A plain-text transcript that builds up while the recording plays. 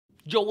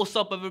Yo, what's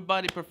up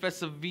everybody?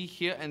 Professor V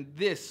here, and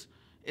this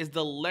is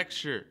the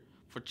lecture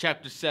for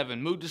Chapter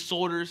 7, Mood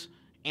Disorders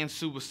and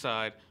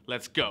Suicide.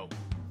 Let's go.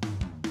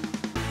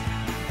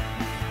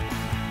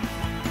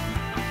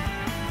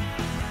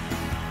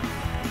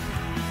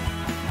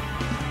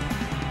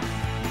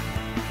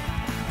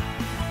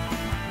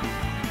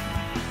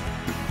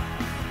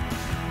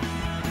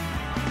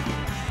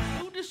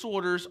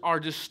 Disorders are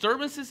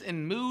disturbances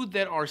in mood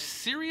that are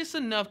serious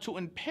enough to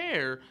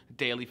impair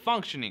daily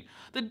functioning.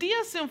 The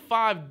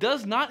DSM-5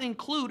 does not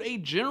include a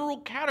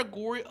general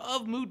category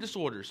of mood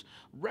disorders.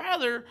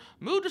 Rather,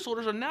 mood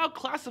disorders are now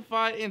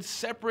classified in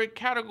separate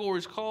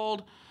categories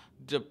called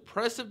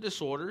depressive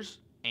disorders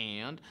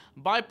and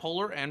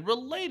bipolar and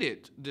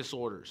related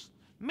disorders.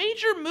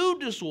 Major mood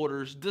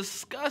disorders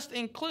discussed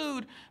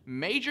include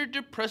major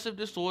depressive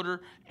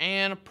disorder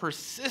and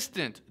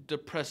persistent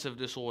depressive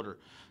disorder.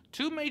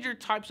 Two major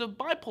types of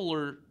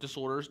bipolar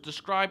disorders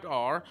described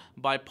are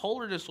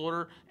bipolar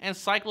disorder and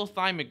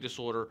cyclothymic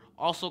disorder,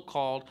 also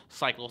called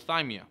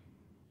cyclothymia.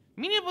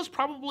 Many of us,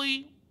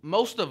 probably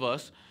most of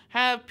us,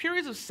 have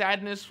periods of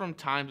sadness from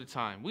time to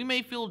time. We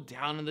may feel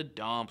down in the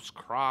dumps,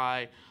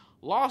 cry,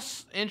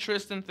 lose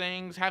interest in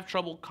things, have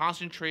trouble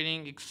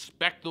concentrating,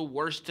 expect the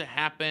worst to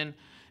happen,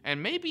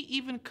 and maybe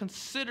even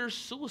consider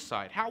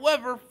suicide.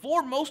 However,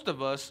 for most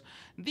of us,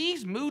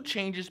 these mood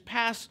changes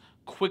pass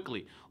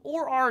quickly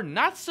or are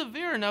not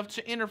severe enough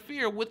to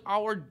interfere with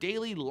our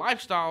daily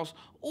lifestyles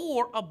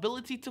or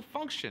ability to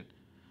function.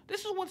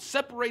 This is what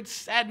separates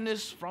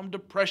sadness from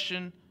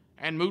depression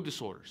and mood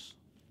disorders.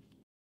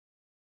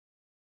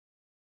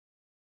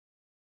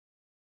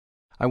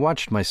 I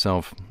watched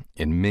myself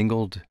in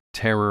mingled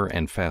terror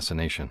and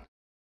fascination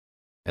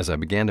as I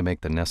began to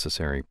make the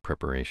necessary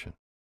preparation.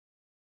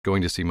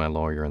 Going to see my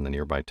lawyer in the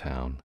nearby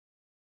town,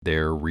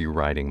 there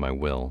rewriting my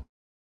will,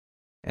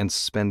 and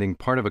spending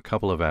part of a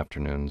couple of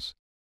afternoons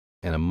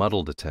in a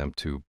muddled attempt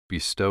to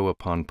bestow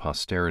upon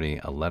posterity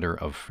a letter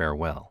of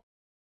farewell.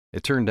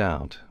 It turned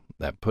out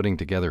that putting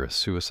together a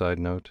suicide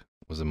note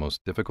was the most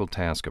difficult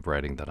task of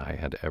writing that I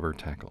had ever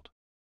tackled.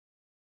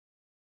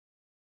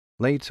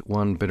 Late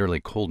one bitterly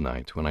cold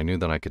night, when I knew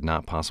that I could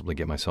not possibly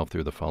get myself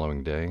through the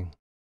following day,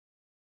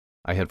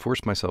 I had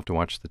forced myself to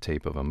watch the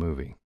tape of a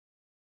movie.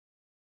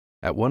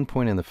 At one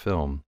point in the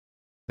film,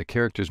 the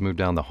characters moved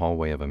down the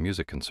hallway of a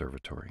music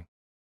conservatory,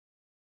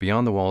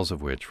 beyond the walls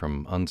of which,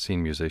 from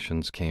unseen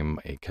musicians, came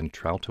a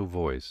contralto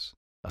voice,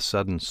 a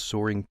sudden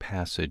soaring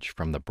passage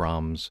from the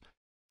Brahms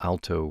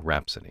alto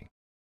rhapsody.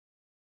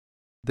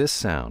 This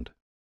sound,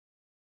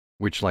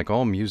 which, like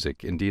all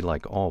music, indeed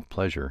like all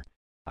pleasure,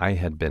 I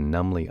had been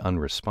numbly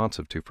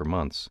unresponsive to for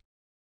months,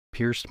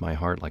 pierced my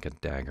heart like a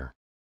dagger.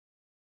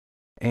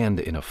 And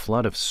in a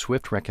flood of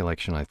swift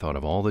recollection, I thought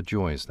of all the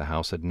joys the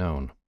house had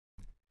known,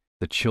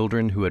 the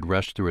children who had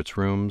rushed through its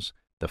rooms,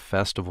 the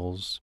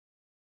festivals,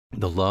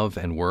 the love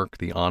and work,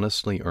 the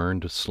honestly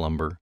earned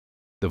slumber,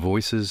 the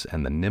voices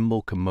and the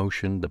nimble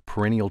commotion, the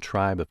perennial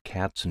tribe of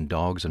cats and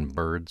dogs and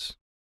birds.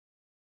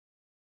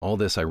 All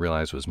this, I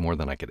realized, was more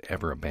than I could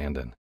ever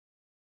abandon.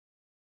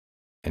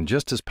 And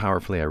just as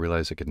powerfully, I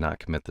realized I could not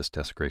commit this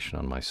desecration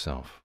on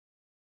myself.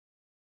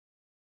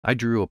 I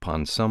drew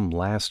upon some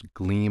last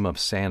gleam of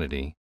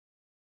sanity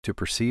to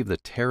perceive the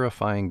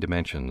terrifying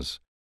dimensions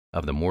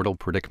of the mortal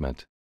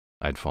predicament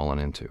I'd fallen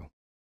into.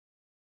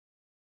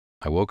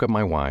 I woke up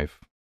my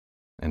wife,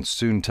 and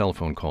soon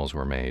telephone calls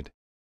were made.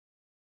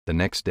 The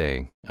next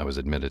day, I was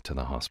admitted to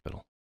the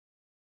hospital.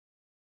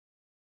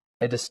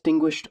 A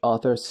distinguished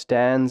author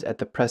stands at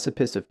the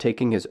precipice of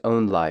taking his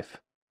own life.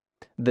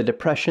 The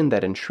depression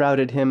that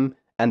enshrouded him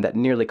and that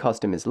nearly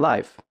cost him his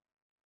life,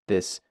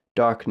 this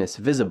darkness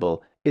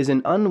visible, is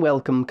an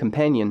unwelcome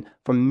companion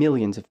for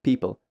millions of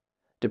people.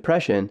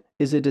 Depression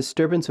is a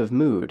disturbance of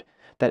mood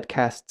that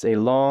casts a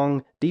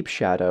long, deep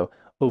shadow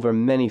over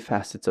many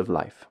facets of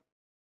life.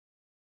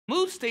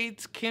 Mood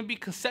states can be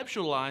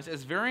conceptualized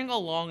as varying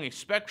along a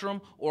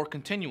spectrum or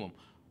continuum.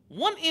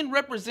 One end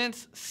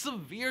represents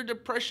severe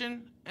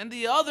depression and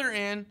the other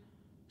end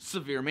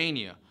severe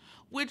mania,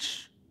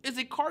 which is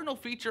a cardinal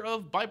feature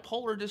of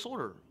bipolar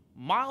disorder.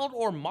 Mild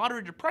or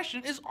moderate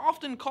depression is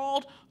often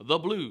called the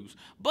blues,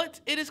 but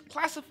it is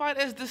classified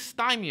as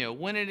dysthymia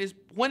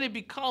when it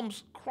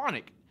becomes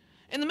chronic.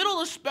 In the middle of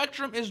the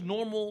spectrum is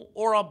normal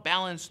or a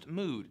balanced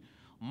mood.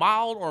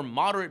 Mild or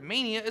moderate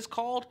mania is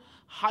called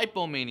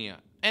hypomania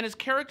and is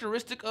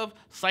characteristic of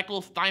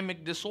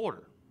cyclothymic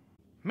disorder.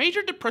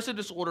 Major depressive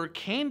disorder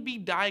can be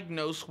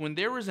diagnosed when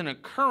there is an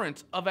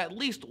occurrence of at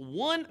least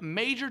one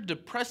major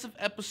depressive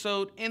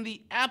episode in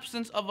the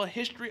absence of a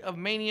history of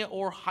mania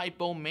or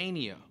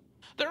hypomania.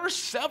 There are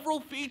several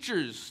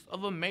features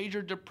of a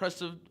major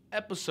depressive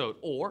episode,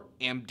 or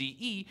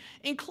MDE,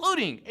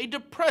 including a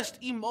depressed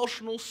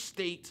emotional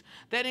state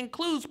that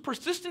includes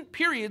persistent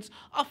periods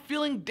of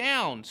feeling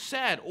down,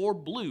 sad, or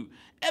blue,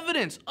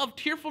 evidence of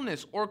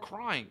tearfulness or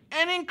crying,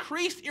 and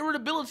increased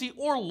irritability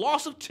or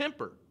loss of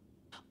temper.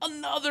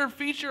 Another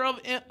feature of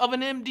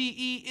an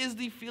MDE is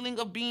the feeling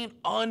of being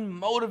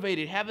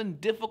unmotivated, having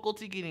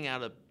difficulty getting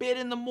out of bed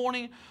in the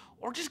morning,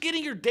 or just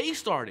getting your day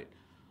started.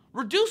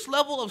 Reduced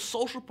level of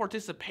social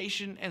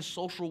participation and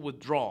social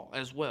withdrawal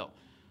as well.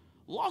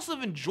 Loss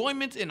of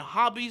enjoyment in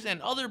hobbies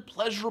and other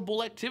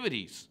pleasurable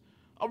activities.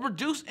 A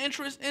reduced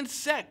interest in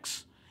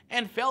sex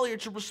and failure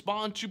to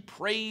respond to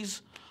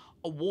praise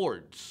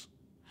awards.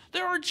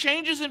 There are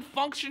changes in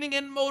functioning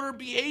and motor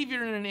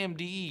behavior in an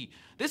MDE.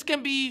 This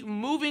can be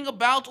moving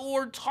about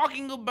or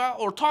talking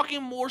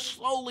more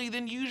slowly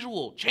than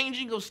usual,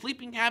 changing of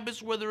sleeping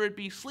habits, whether it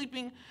be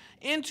sleeping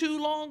in too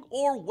long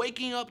or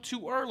waking up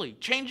too early,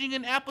 changing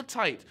in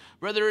appetite,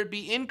 whether it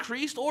be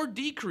increased or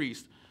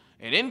decreased,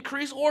 an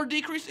increase or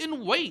decrease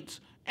in weight,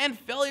 and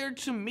failure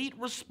to meet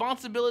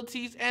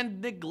responsibilities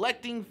and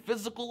neglecting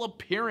physical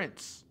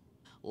appearance.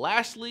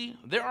 Lastly,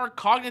 there are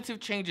cognitive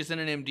changes in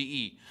an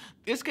MDE.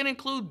 This can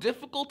include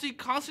difficulty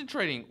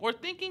concentrating or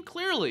thinking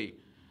clearly,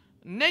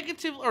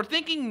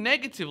 thinking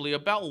negatively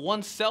about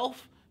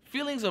oneself,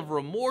 feelings of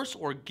remorse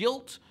or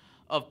guilt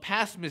of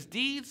past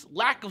misdeeds,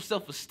 lack of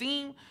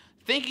self-esteem,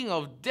 thinking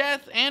of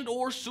death and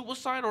or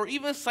suicide, or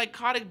even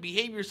psychotic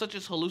behavior such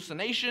as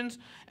hallucinations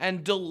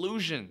and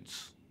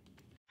delusions.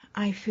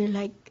 I feel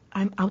like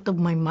I'm out of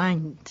my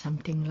mind,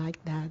 something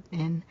like that,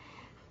 and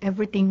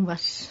everything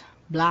was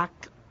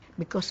black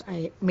because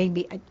I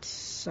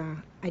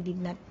did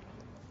not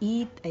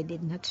eat, I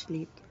did not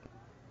sleep.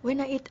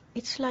 When I eat,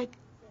 it's like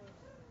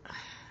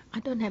I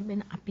don't have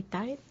an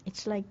appetite.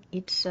 It's like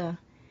it's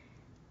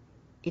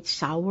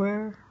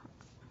sour.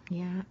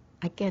 Yeah,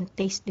 I can't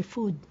taste the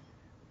food.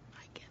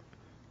 I can,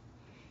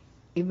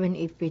 even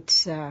if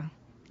it's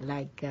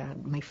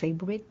my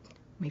favorite,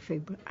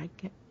 I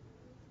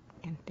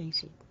can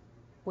taste it.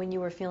 When you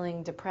were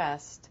feeling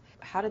depressed,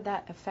 how did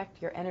that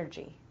affect your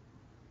energy?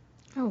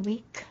 I'm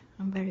weak.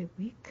 I'm very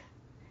weak,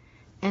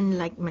 and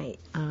like my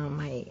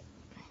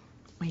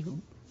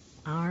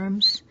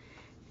arms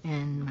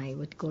and my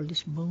what you call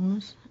this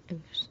bones,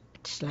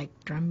 it's like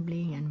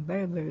trembling and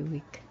very very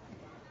weak.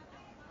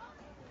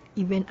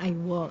 Even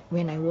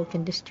when I walk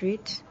in the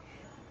streets,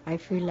 I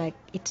feel like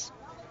it's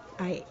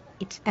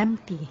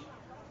empty.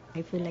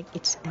 I feel like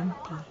it's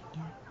empty.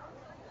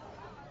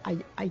 Yeah.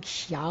 I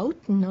shout,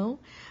 no.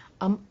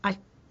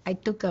 I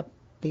took a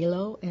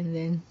pillow and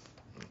then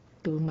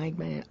to my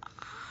mind,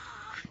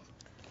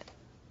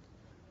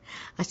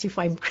 as if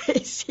I'm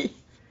crazy.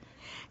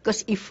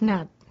 Because if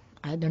not,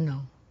 I don't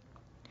know.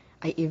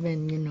 I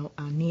even,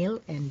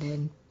 kneel and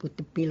then put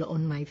the pillow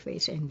on my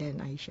face and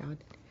then I shout.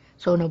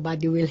 So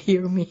nobody will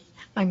hear me.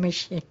 I'm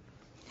ashamed.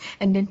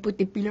 And then put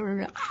the pillow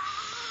around.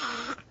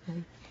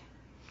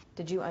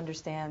 Did you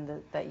understand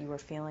that you were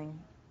feeling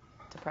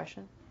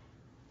depression?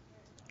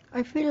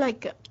 I feel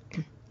like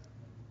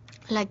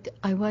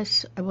I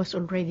was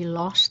already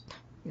lost,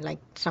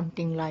 like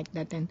something like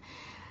that, and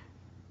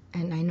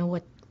I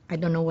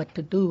don't know what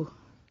to do.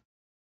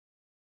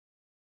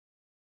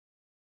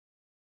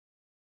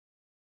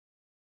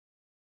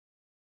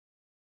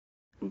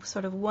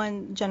 Sort of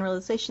one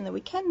generalization that we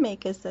can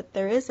make is that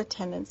there is a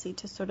tendency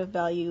to sort of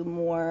value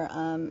more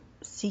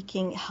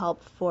seeking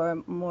help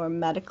for more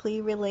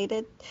medically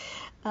related.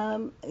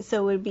 So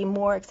it would be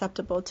more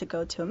acceptable to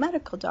go to a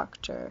medical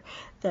doctor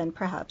than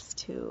perhaps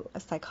to a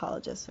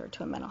psychologist or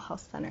to a mental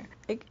health center.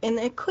 And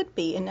it could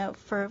be,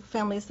 for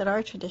families that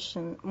are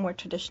more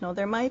traditional,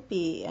 there might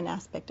be an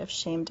aspect of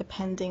shame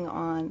depending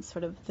on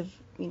sort of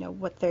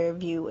what their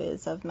view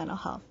is of mental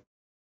health.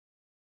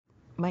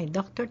 My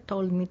doctor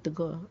told me to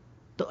go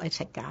to a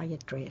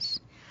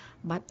psychiatrist,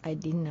 but I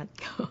did not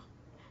go.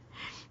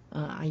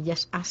 I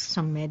just asked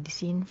some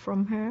medicine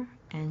from her,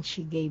 and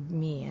she gave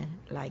me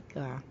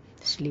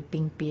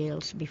sleeping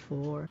pills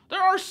before.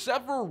 There are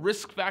several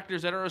risk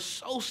factors that are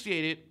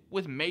associated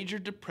with major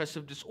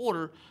depressive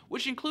disorder,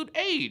 which include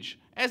age,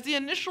 as the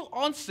initial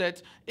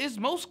onset is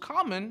most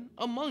common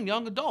among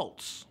young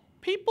adults.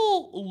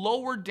 People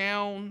lower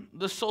down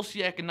the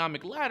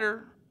socioeconomic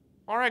ladder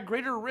are at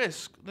greater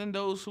risk than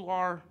those who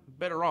are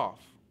better off,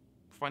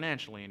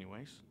 financially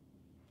anyways.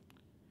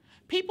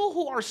 People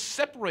who are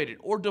separated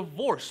or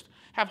divorced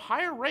have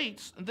higher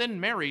rates than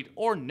married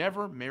or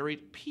never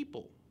married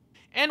people.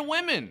 And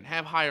women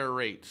have higher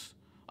rates.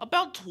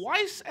 About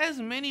twice as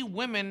many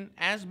women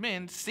as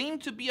men seem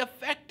to be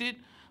affected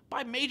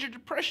by major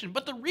depression,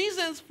 but the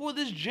reasons for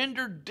this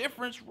gender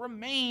difference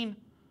remain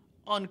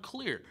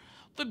unclear.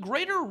 The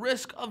greater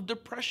risk of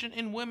depression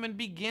in women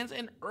begins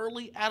in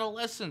early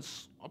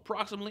adolescence,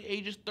 approximately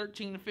ages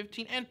 13 to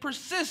 15, and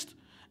persists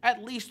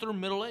at least through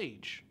middle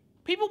age.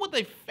 People with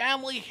a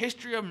family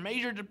history of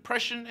major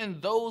depression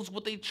and those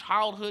with a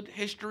childhood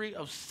history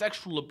of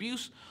sexual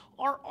abuse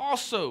are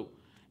also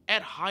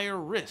at higher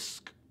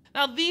risk.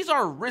 Now, these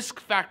are risk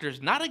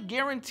factors, not a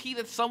guarantee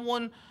that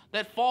someone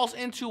that falls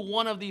into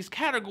one of these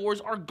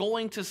categories are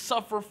going to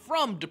suffer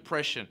from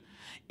depression.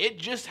 It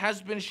just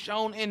has been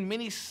shown in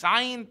many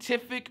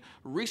scientific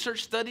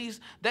research studies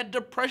that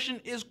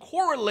depression is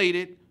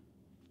correlated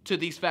to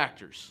these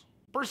factors.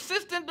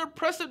 Persistent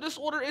depressive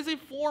disorder is a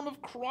form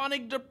of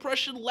chronic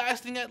depression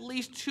lasting at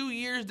least 2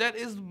 years that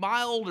is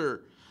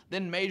milder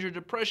than major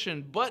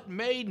depression, but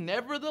may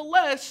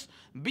nevertheless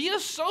be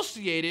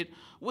associated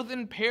with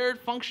impaired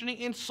functioning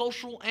in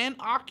social and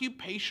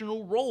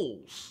occupational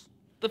roles.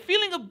 The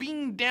feeling of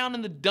being down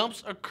in the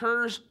dumps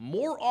occurs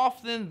more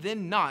often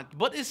than not,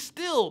 but is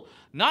still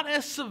not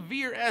as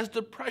severe as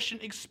depression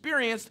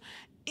experienced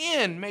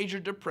in major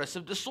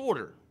depressive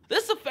disorder.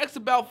 This affects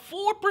about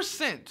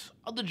 4%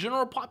 of the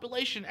general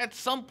population at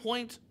some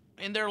point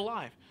in their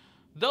life.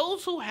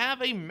 Those who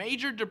have a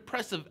major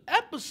depressive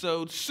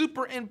episode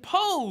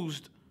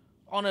superimposed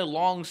on a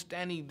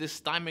long-standing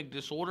dysthymic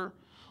disorder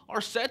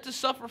are said to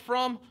suffer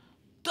from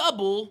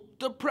double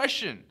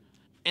depression.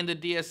 In the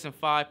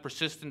DSM-5,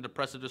 persistent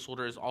depressive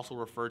disorder is also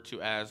referred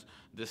to as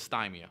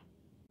dysthymia.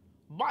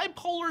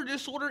 Bipolar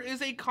disorder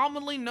is a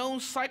commonly known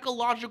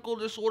psychological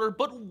disorder,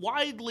 but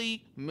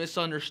widely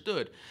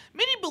misunderstood.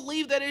 Many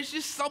believe that it's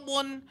just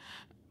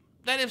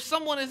if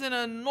someone is in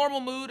a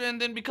normal mood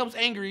and then becomes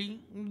angry,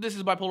 this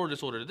is bipolar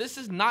disorder. This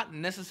is not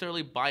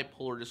necessarily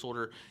bipolar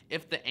disorder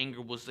if the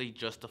anger was a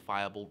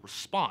justifiable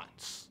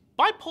response.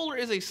 Bipolar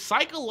is a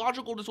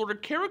psychological disorder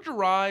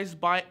characterized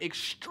by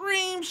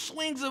extreme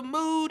swings of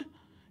mood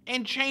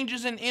and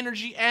changes in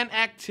energy and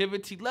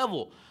activity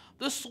level.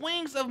 The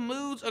swings of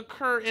moods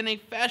occur in a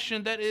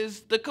fashion that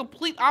is the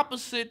complete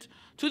opposite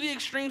to the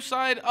extreme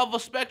side of a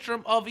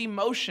spectrum of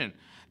emotion.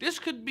 This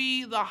could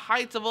be the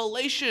heights of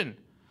elation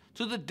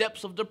to the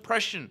depths of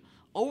depression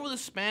over the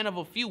span of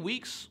a few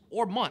weeks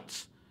or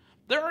months.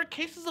 There are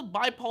cases of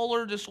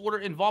bipolar disorder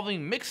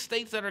involving mixed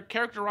states that are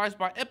characterized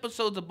by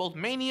episodes of both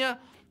mania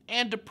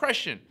and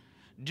depression.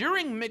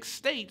 During mixed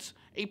states,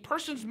 a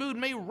person's mood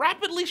may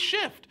rapidly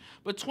shift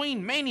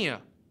between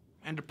mania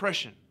and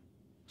depression.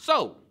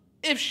 So,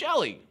 if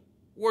Shelley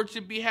were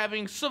to be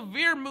having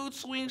severe mood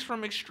swings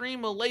from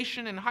extreme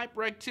elation and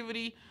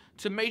hyperactivity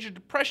to major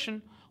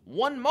depression,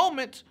 one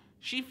moment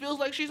she feels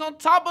like she's on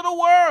top of the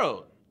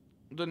world.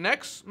 The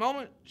next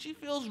moment, she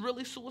feels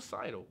really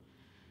suicidal.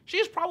 She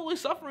is probably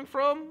suffering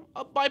from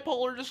a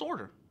bipolar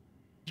disorder.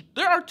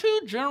 There are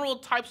two general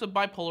types of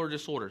bipolar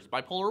disorders: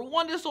 bipolar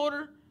 1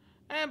 disorder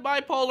and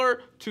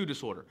bipolar 2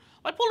 disorder.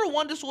 Bipolar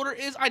 1 disorder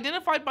is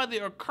identified by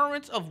the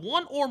occurrence of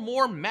one or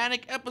more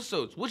manic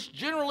episodes, which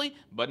generally,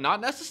 but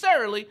not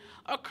necessarily,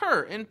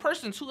 occur in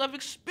persons who have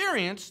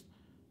experienced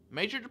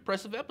major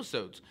depressive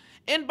episodes.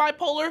 In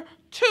bipolar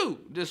 2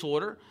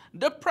 disorder,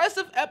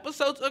 depressive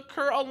episodes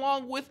occur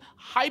along with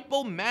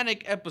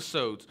hypomanic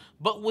episodes,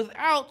 but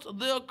without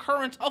the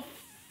occurrence of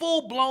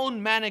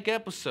full-blown manic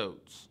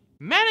episodes.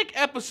 Manic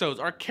episodes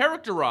are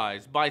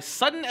characterized by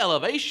sudden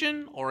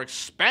elevation or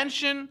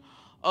expansion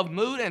of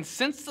mood and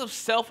sense of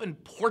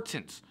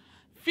self-importance,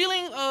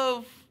 feeling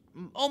of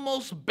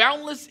almost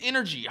boundless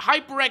energy,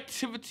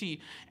 hyperactivity,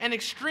 and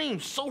extreme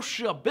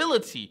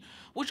sociability,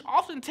 which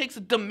often takes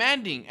a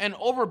demanding and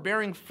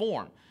overbearing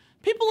form.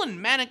 People in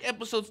manic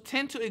episodes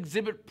tend to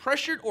exhibit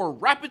pressured or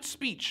rapid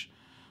speech,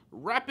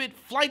 rapid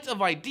flight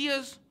of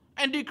ideas,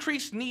 and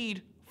decreased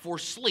need for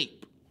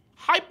sleep.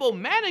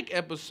 Hypomanic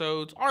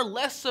episodes are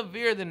less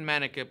severe than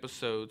manic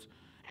episodes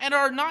and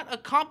are not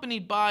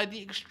accompanied by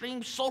the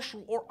extreme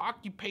social or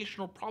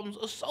occupational problems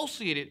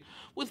associated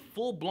with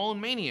full-blown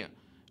mania.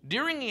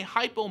 During a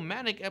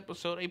hypomanic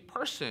episode, a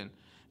person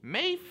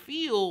may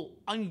feel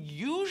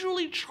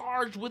unusually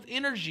charged with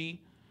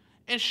energy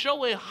and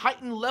show a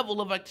heightened level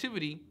of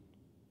activity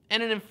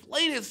and an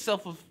inflated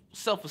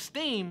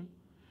self-esteem,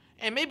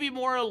 and may be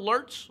more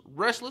alert,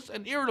 restless,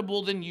 and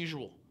irritable than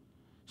usual.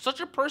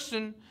 Such a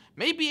person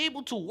may be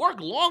able to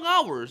work long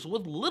hours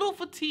with little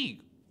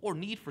fatigue or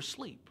need for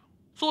sleep.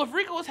 So if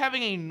Rico is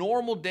having a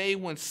normal day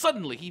when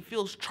suddenly he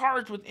feels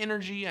charged with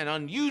energy and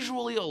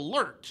unusually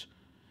alert,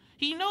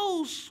 he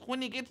knows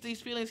when he gets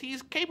these feelings he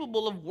is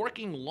capable of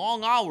working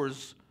long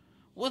hours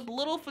with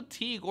little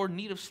fatigue or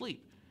need of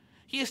sleep.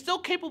 He is still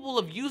capable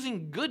of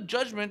using good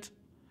judgment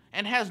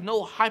and has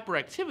no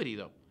hyperactivity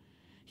though.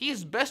 He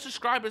is best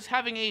described as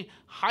having a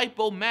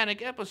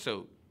hypomanic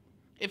episode.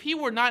 If he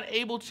were not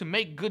able to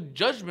make good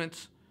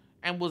judgments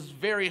and was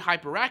very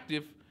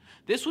hyperactive,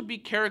 this would be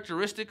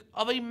characteristic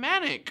of a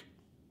manic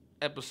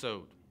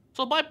episode.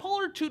 So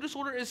bipolar 2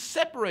 disorder is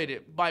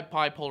separated by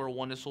bipolar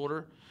 1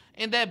 disorder,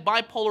 and that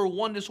bipolar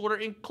 1 disorder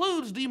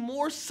includes the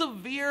more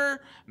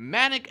severe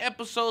manic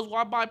episodes,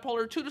 while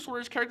bipolar 2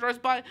 disorder is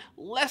characterized by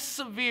less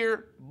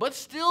severe but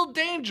still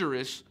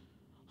dangerous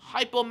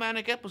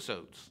hypomanic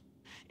episodes.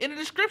 In the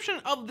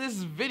description of this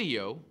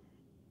video,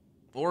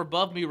 or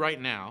above me right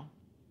now,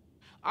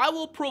 I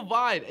will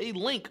provide a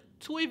link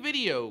to a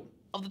video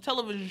of the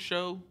television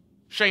show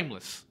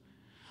Shameless,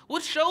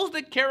 which shows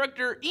the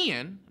character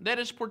Ian that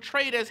is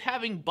portrayed as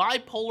having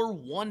bipolar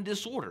 1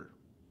 disorder.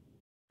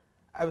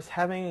 I was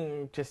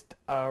having just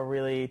a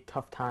really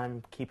tough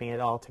time keeping it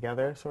all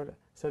together,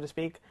 so to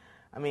speak.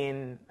 I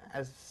mean,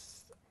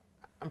 as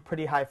I'm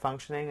pretty high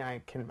functioning,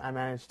 I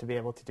managed to be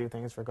able to do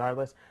things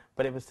regardless,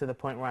 but it was to the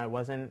point where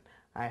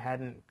I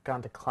hadn't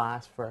gone to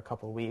class for a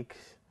couple weeks,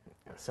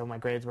 so my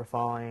grades were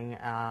falling.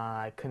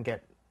 I couldn't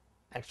get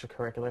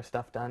extracurricular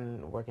stuff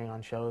done, working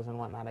on shows and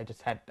whatnot.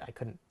 I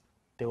couldn't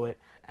do it,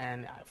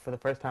 and for the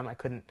first time I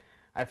couldn't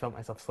I felt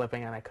myself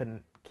slipping and I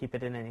couldn't keep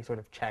it in any sort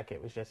of check.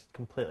 It was just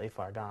completely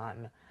far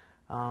gone.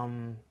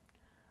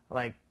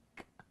 Like,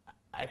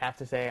 I'd have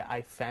to say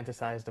I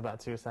fantasized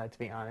about suicide, to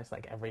be honest,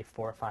 like every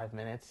 4 or 5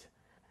 minutes.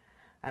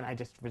 And I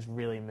just was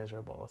really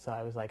miserable. So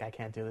I was like, I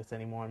can't do this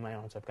anymore on my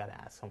own, so I've got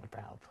to ask someone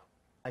for help.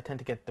 I tend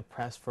to get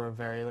depressed for a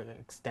very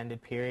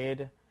extended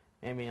period,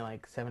 maybe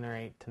like 7 or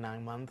 8 to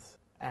 9 months.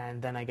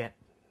 And then I get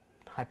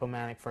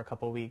hypomanic for a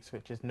couple of weeks,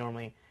 which is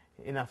normally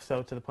enough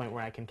so to the point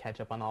where I can catch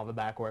up on all the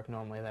back work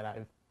normally that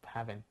I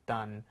haven't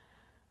done.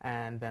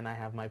 And then I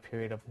have my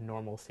period of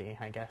normalcy,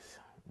 I guess,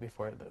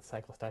 before the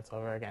cycle starts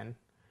over again.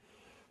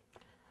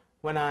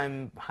 When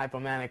I'm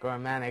hypomanic or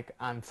manic,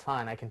 I'm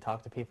fine. I can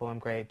talk to people. I'm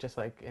great, just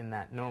like in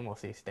that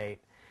normalcy state.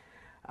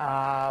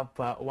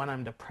 But when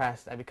I'm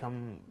depressed, I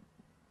become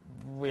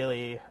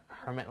really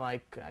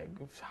hermit-like,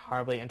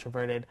 horribly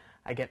introverted.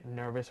 I get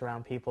nervous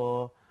around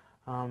people.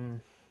 I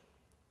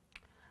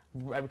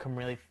become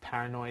really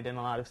paranoid in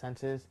a lot of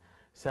senses.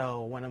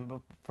 So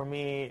for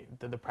me,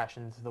 the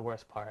depression's the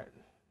worst part.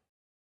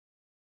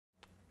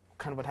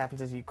 Kind of what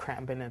happens is you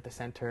cramp in at the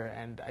center,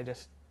 and I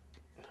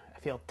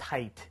feel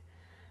tight.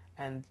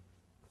 And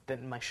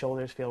then my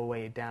shoulders feel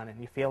weighed down, and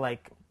you feel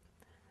like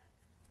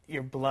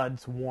your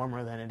blood's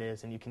warmer than it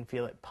is, and you can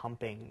feel it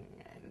pumping,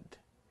 and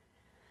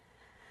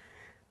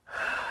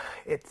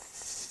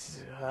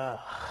it's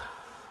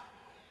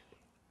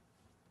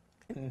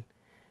and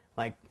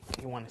like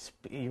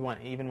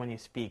even when you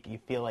speak, you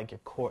feel like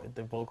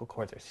the vocal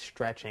cords are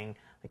stretching,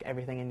 like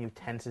everything in you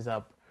tenses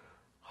up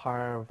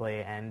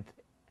horribly, and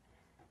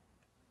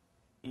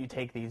you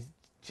take these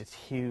just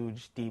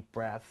huge, deep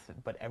breaths,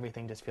 but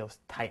everything just feels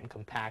tight and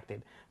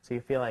compacted. So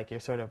you feel like you're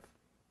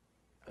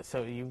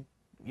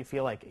you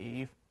feel like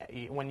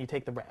when you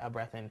take a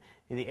breath in,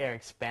 the air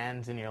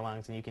expands in your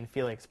lungs, and you can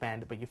feel it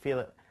expand, but you feel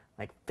it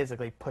like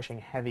physically pushing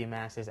heavy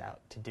masses out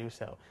to do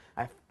so.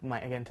 I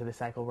might get into the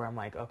cycle where I'm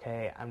like,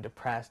 okay, I'm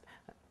depressed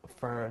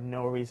for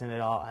no reason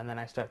at all, and then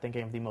I start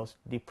thinking of the most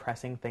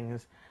depressing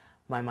things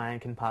my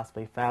mind can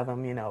possibly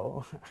fathom,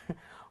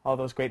 all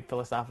those great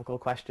philosophical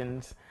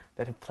questions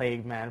that have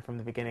plagued man from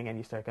the beginning, and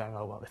you start going,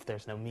 oh, well, if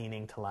there's no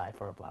meaning to life,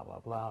 or blah, blah,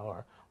 blah,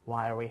 or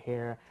why are we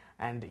here?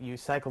 And you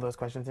cycle those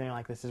questions, and you're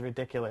like, this is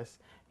ridiculous.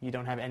 You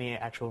don't have any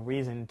actual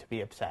reason to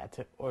be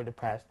upset or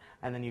depressed,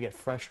 and then you get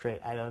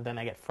frustrated.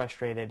 I get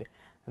frustrated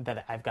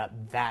that I've got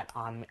that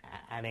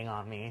adding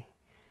on me.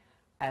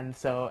 And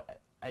so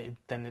a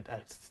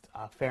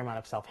fair amount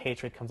of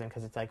self-hatred comes in,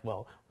 because it's like,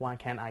 well, why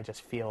can't I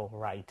just feel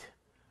right?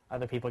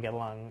 Other people get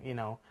along,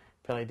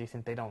 fairly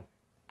decent. They don't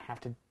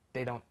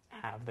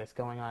have this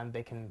going on.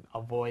 They can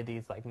avoid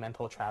these like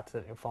mental traps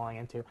that you're falling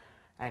into,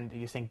 and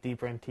you sink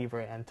deeper and deeper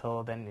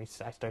until then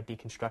I start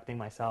deconstructing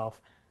myself,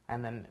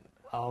 and then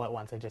all at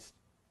once I just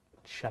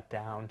shut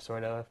down,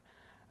 sort of,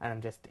 and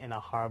I'm just in a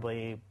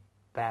horribly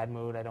bad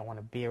mood. I don't want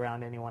to be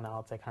around anyone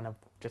else. I kind of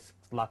just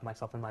lock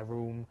myself in my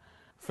room.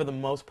 For the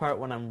most part,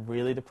 when I'm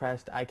really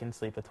depressed, I can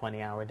sleep a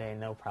 20-hour day,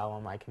 no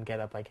problem. I can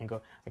get up,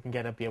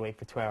 be awake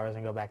for 2 hours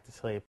and go back to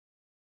sleep.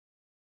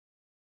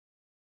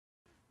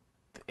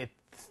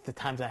 It's the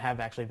times I have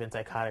actually been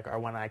psychotic are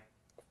when I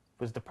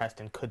was depressed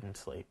and couldn't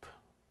sleep.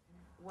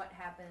 What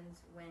happens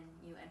when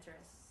you enter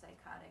a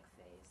psychotic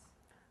phase?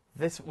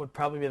 This would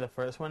probably be the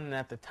first one, and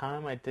at the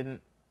time I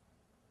didn't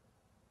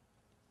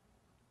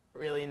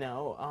really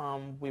know.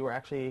 We were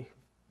actually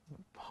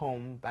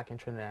home back in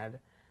Trinidad,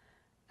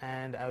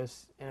 and I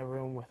was in a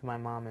room with my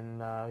mom in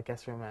the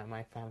guest room at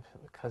my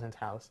cousin's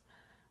house,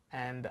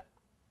 and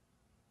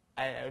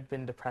I had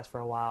been depressed for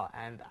a while,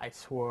 and I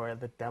swore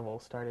the devil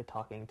started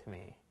talking to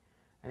me,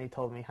 and he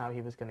told me how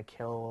he was going to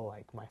kill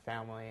like my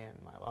family and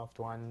my loved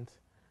ones,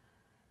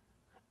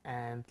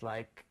 and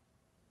like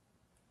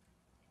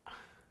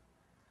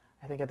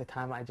I think at the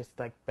time I just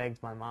like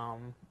begged my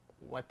mom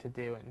what to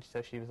do, and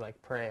so she was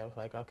like, pray. I was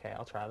like, okay,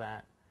 I'll try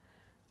that.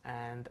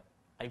 And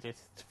I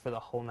just, for the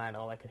whole night,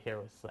 all I could hear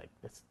was like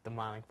this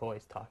demonic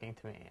voice talking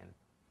to me. And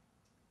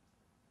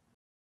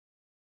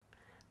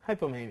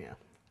hypomania.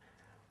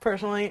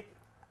 Personally,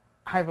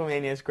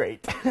 hypomania is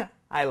great.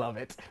 I love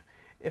it.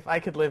 If I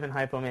could live in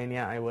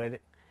hypomania, I would.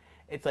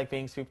 It's like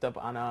being souped up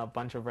on a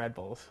bunch of Red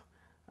Bulls.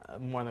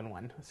 More than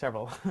one,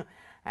 several.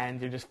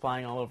 And you're just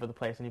flying all over the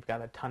place, and you've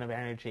got a ton of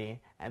energy,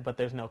 but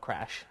there's no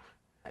crash.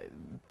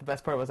 The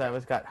best part was I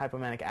got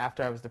hypomanic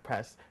after I was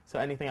depressed, so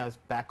anything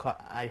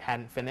I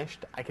hadn't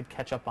finished, I could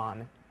catch up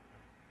on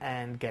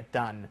and get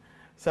done.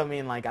 So I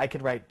mean, like, I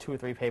could write 2 or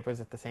 3 papers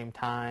at the same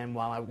time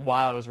while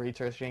I was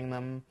researching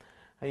them,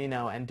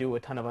 and do a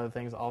ton of other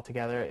things all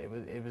together.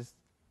 It was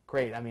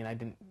great. I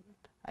mean,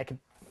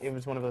 it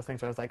was one of those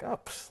things where I was like, oh,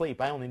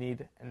 sleep. I only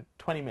need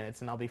 20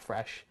 minutes and I'll be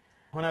fresh.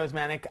 When I was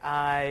manic,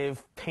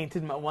 I've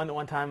painted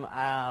one time.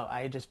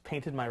 I just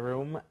painted my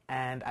room,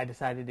 and I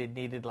decided it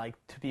needed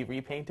to be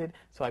repainted.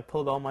 So I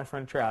pulled all my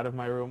furniture out of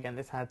my room, and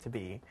this had to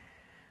be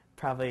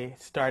probably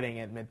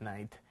starting at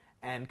midnight,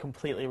 and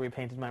completely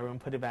repainted my room,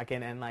 put it back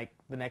in, and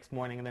the next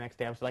morning and the next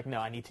day, I was like, no,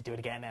 I need to do it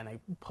again, and I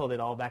pulled it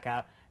all back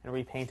out and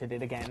repainted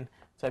it again.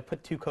 So I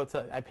put 2 coats.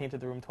 I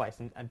painted the room twice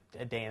in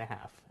a day and a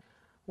half.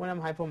 When I'm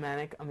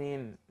hypomanic, I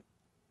mean,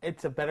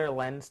 it's a better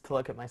lens to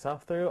look at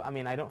myself through. I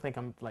mean, I don't think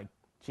I'm like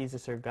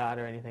Jesus or God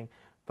or anything,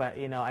 but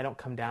you know, I don't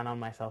come down on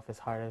myself as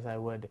hard as I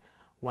would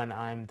when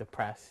I'm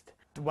depressed.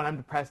 When I'm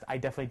depressed, I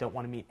definitely don't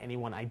want to meet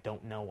anyone I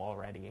don't know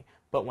already.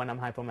 But when I'm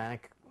hypomanic,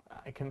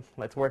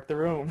 let's work the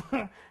room.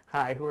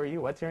 Hi, who are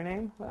you? What's your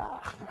name?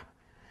 Ah.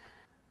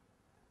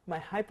 My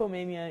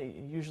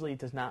hypomania usually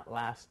does not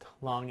last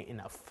long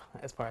enough,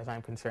 as far as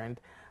I'm concerned.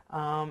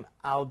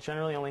 I'll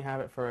generally only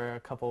have it for a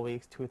couple of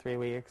weeks, 2 or 3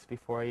 weeks,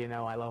 before, you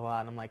know, I level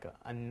out and I'm like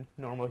a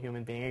normal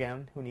human being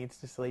again who needs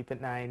to sleep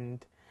at night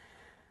and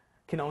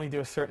can only do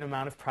a certain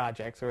amount of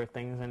projects or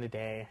things in a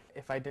day.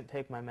 If I didn't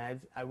take my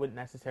meds, I wouldn't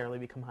necessarily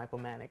become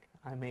hypomanic.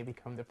 I may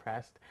become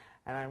depressed,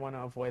 and I want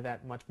to avoid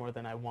that much more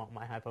than I want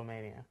my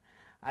hypomania.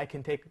 I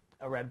can take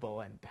a Red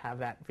Bull and have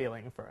that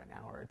feeling for an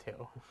hour or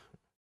two.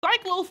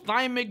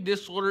 Cyclothymic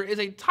disorder is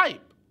a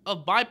type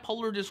of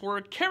bipolar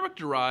disorder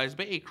characterized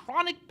by a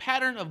chronic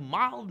pattern of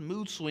mild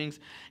mood swings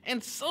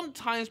and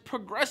sometimes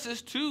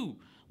progresses to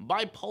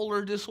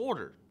bipolar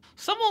disorder.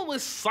 Someone with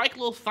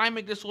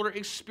cyclothymic disorder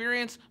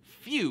experiences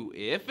few,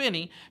 if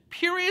any,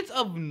 periods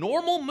of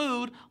normal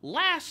mood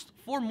last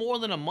for more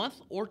than a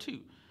month or two.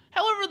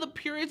 However, the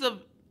periods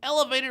of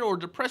elevated or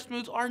depressed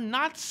moods are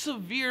not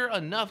severe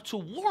enough to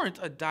warrant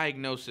a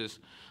diagnosis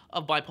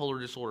of bipolar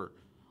disorder.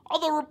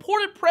 Although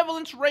reported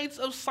prevalence rates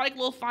of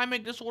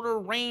cyclothymic disorder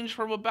range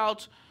from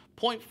about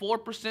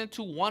 0.4%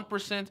 to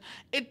 1%,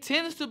 it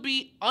tends to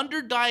be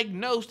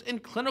underdiagnosed in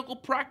clinical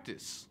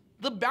practice.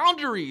 The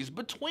boundaries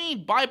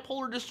between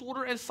bipolar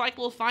disorder and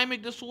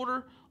cyclothymic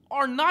disorder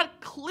are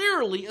not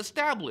clearly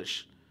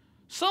established.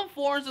 Some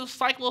forms of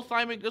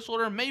cyclothymic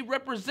disorder may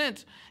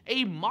represent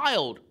a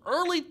mild,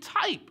 early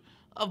type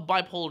of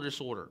bipolar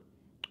disorder.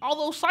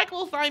 Although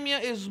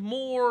cyclothymia is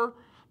milder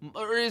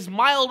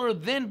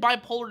than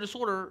bipolar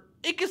disorder,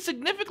 it can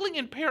significantly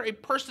impair a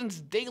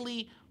person's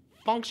daily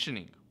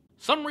functioning.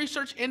 Some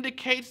research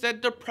indicates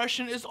that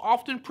depression is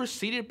often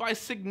preceded by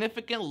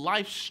significant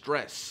life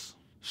stress.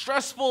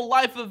 Stressful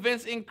life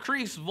events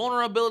increase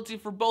vulnerability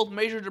for both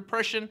major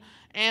depression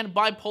and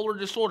bipolar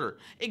disorder.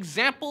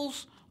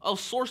 Examples of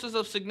sources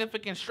of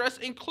significant stress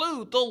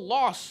include the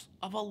loss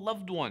of a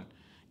loved one,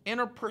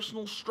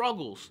 interpersonal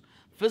struggles,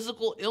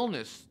 physical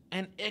illness,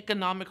 and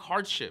economic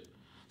hardship.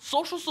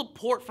 Social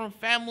support from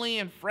family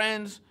and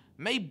friends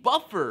may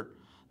buffer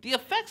the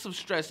effects of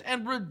stress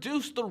and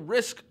reduce the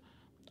risk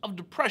of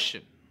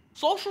depression.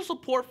 Social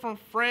support from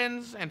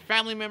friends and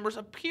family members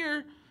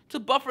appear to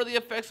buffer the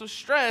effects of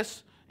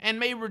stress and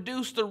may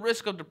reduce the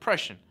risk of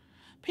depression.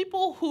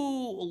 People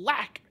who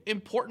lack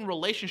important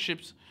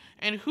relationships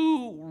and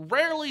who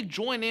rarely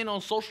join in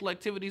on social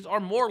activities are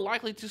more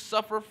likely to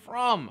suffer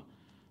from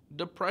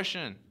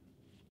depression.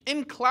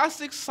 In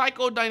classic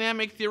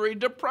psychodynamic theory,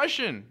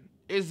 depression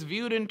is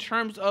viewed in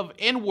terms of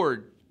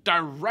inward,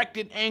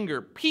 directed anger.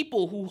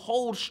 People who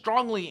hold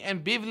strongly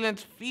ambivalent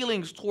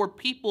feelings toward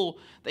people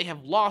they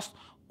have lost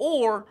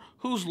or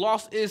whose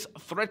loss is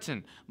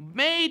threatened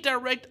may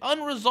direct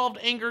unresolved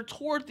anger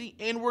toward the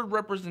inward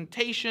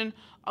representation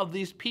of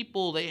these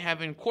people they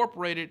have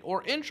incorporated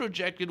or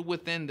introjected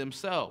within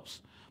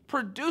themselves,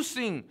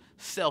 producing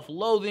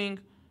self-loathing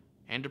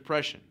and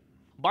depression.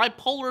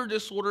 Bipolar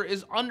disorder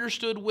is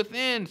understood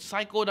within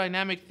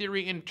psychodynamic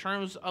theory in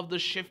terms of the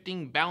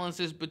shifting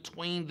balances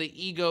between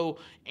the ego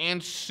and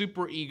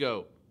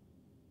superego.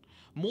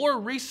 More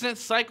recent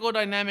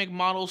psychodynamic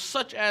models,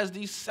 such as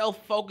the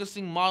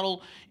self-focusing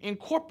model,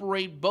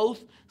 incorporate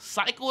both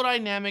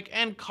psychodynamic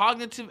and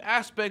cognitive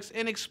aspects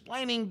in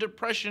explaining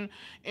depression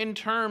in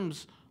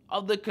terms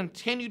of the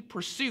continued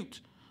pursuit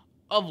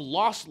of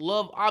lost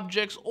love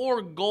objects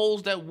or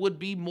goals that would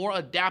be more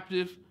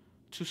adaptive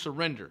to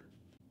surrender.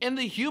 In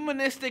the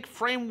humanistic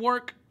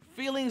framework,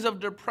 feelings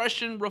of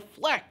depression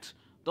reflect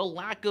the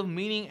lack of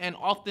meaning and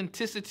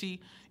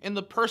authenticity in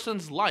the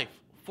person's life.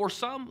 For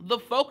some, the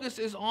focus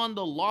is on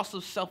the loss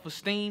of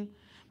self-esteem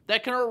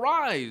that can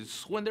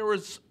arise when there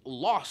is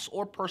loss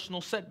or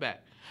personal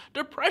setback.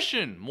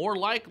 Depression, more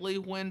likely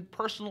when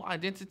personal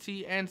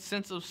identity and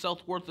sense of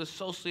self-worth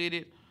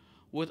associated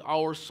with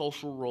our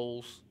social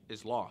roles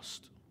is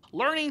lost.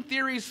 Learning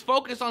theories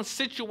focus on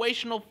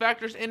situational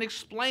factors in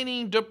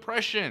explaining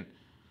depression,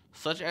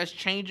 such as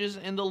changes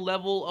in the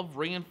level of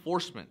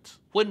reinforcement.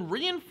 When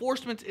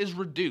reinforcement is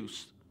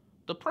reduced,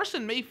 the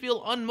person may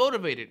feel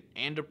unmotivated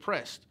and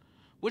depressed,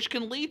 which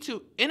can lead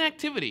to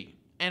inactivity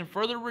and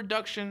further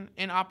reduction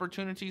in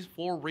opportunities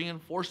for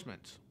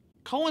reinforcement.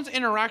 Cohen's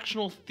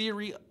interactional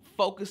theory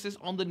focuses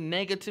on the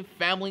negative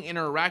family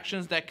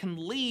interactions that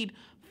can lead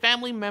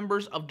family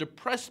members of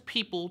depressed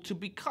people to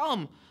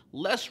become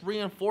less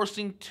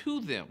reinforcing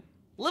to them.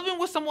 Living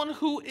with someone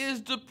who is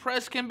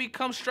depressed can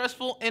become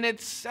stressful in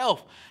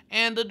itself,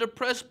 and the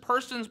depressed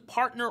person's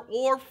partner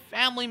or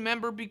family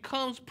member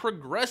becomes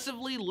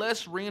progressively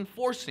less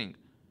reinforcing.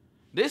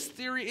 This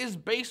theory is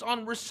based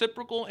on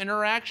reciprocal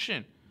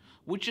interaction,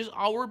 which is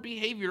our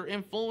behavior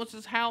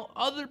influences how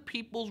other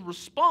people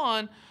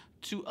respond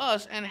to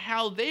us, and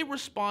how they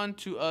respond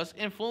to us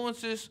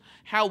influences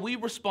how we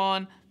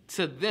respond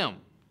to them.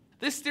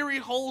 This theory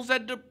holds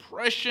that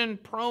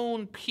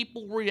depression-prone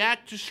people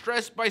react to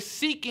stress by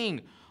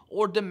seeking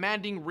or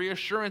demanding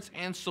reassurance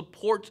and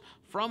support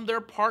from their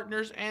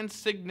partners and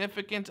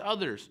significant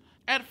others.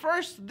 At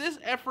first, this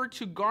effort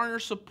to garner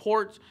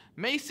support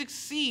may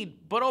succeed,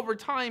 but over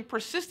time,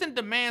 persistent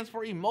demands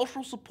for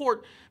emotional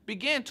support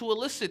begin to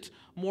elicit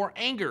more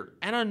anger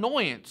and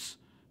annoyance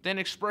than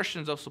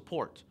expressions of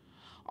support.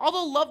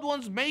 Although loved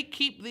ones may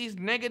keep these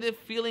negative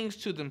feelings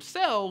to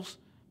themselves,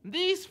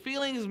 these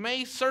feelings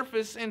may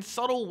surface in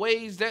subtle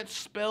ways that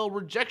spell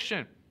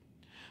rejection.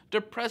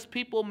 Depressed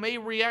people may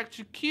react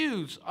to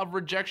cues of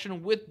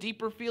rejection with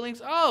deeper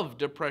feelings of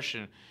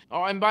depression,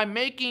 and by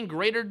making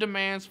greater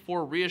demands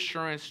for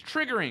reassurance,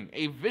 triggering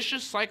a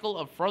vicious cycle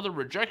of further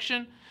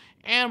rejection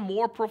and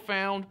more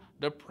profound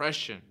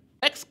depression.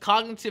 Next,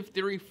 cognitive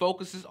theory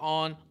focuses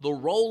on the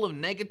role of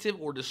negative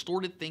or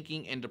distorted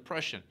thinking in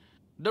depression.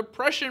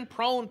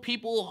 Depression-prone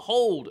people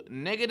hold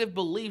negative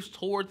beliefs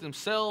towards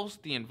themselves,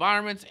 the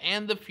environment,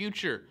 and the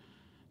future.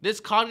 This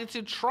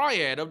cognitive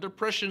triad of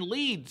depression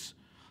leads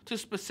to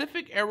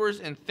specific errors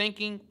in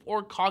thinking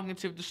or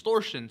cognitive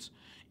distortions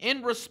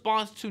in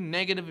response to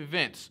negative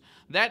events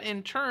that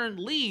in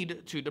turn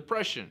lead to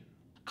depression.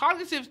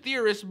 Cognitive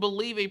theorists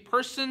believe a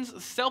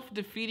person's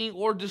self-defeating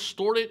or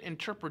distorted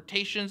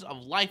interpretations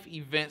of life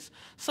events,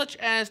 such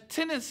as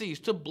tendencies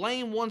to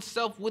blame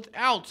oneself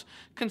without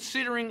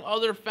considering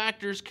other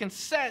factors, can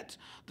set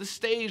the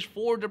stage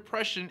for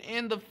depression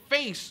in the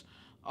face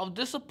of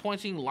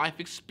disappointing life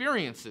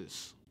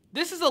experiences.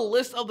 This is a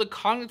list of the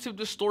cognitive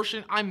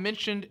distortion I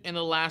mentioned in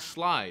the last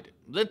slide.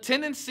 The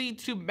tendency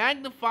to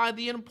magnify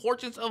the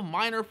importance of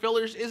minor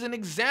failures is an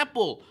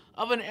example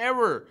of an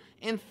error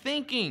in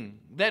thinking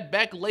that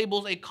Beck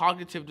labels a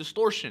cognitive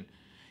distortion.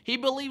 He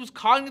believes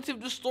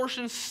cognitive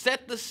distortions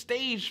set the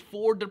stage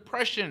for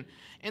depression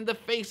in the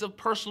face of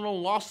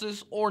personal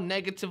losses or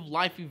negative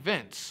life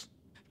events.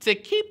 To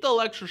keep the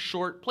lecture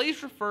short,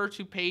 please refer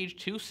to page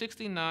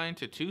 269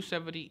 to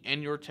 270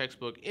 in your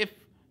textbook if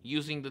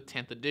using the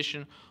 10th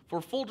edition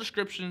for full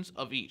descriptions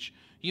of each.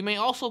 You may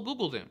also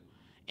Google them.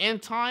 In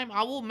time,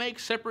 I will make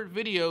separate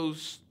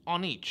videos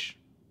on each.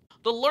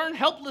 The learned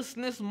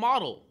helplessness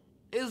model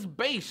is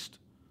based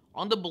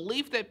on the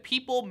belief that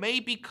people may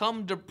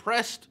become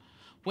depressed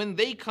when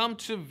they come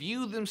to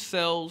view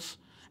themselves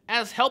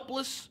as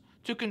helpless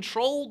to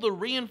control the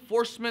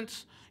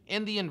reinforcements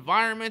in the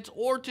environment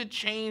or to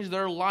change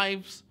their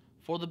lives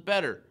for the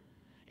better.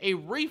 A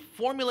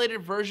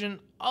reformulated version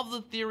of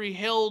the theory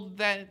held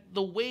that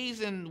the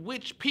ways in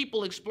which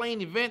people explain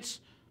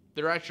events,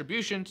 their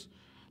attributions,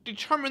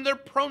 determine their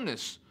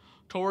proneness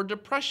toward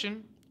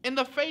depression in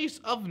the face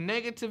of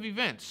negative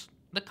events.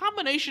 The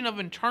combination of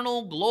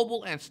internal,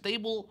 global, and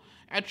stable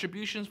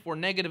attributions for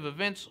negative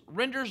events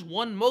renders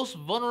one most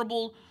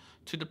vulnerable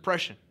to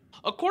depression.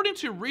 According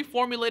to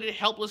reformulated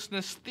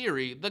helplessness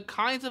theory, the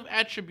kinds of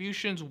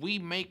attributions we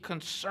make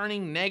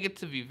concerning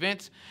negative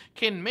events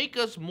can make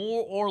us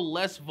more or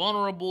less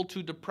vulnerable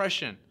to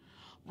depression.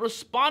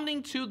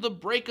 Responding to the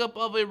breakup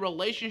of a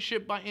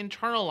relationship by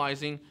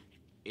internalizing,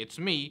 "It's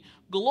me,"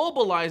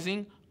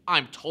 globalizing,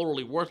 "I'm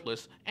totally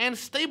worthless," and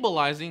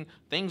stabilizing,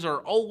 "Things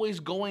are always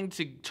going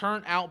to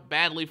turn out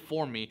badly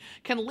for me,"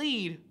 can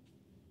lead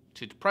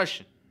to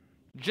depression.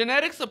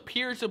 Genetics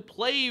appear to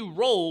play a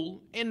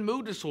role in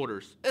mood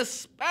disorders,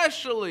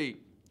 especially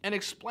in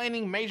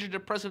explaining major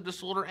depressive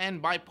disorder and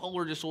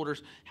bipolar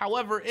disorders.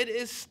 However, it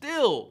is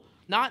still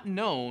not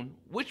known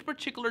which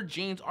particular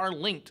genes are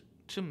linked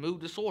to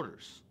mood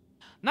disorders.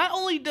 Not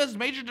only does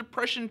major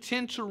depression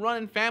tend to run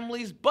in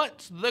families,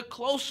 but the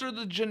closer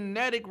the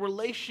genetic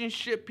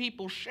relationship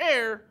people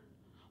share,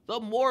 the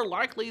more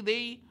likely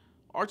they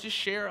are to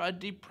share a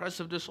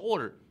depressive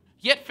disorder.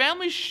 Yet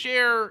families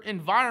share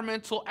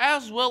environmental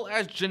as well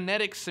as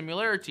genetic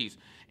similarities.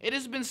 It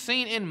has been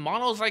seen in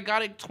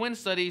monozygotic twin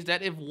studies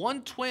that if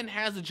one twin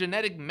has the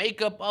genetic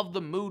makeup of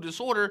the mood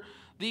disorder,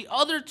 the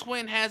other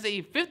twin has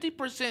a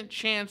 50%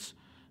 chance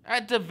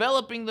at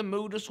developing the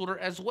mood disorder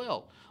as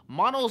well.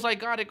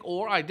 Monozygotic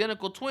or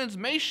identical twins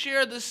may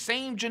share the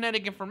same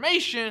genetic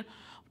information,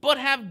 but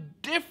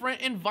have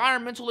different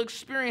environmental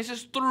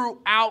experiences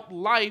throughout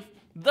life,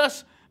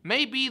 thus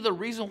may be the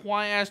reason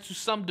why as to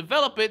some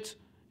develop it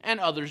and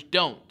others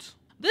don't.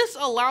 This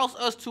allows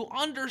us to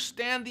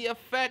understand the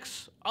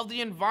effects of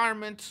the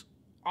environment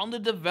on the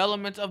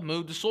development of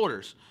mood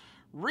disorders.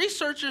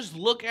 Researchers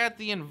look at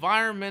the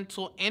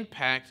environmental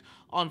impact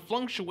on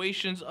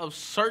fluctuations of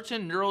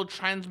certain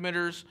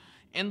neurotransmitters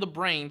in the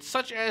brain,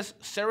 such as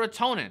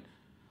serotonin,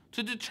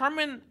 to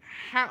determine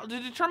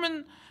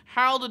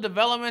how the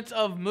development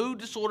of mood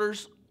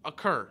disorders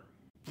occur.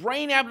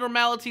 Brain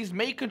abnormalities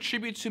may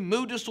contribute to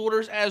mood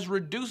disorders as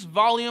reduced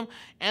volume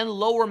and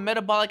lower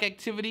metabolic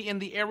activity in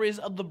the areas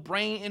of the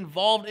brain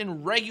involved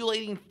in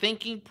regulating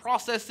thinking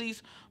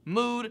processes,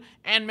 mood,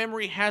 and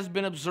memory has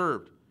been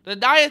observed. The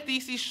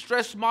diathesis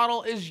stress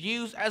model is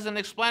used as an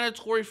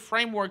explanatory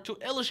framework to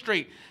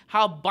illustrate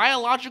how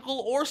biological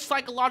or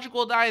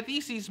psychological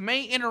diatheses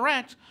may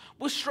interact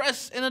with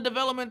stress in the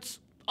development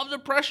of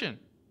depression.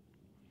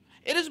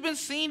 It has been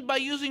seen by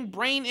using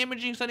brain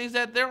imaging studies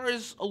that there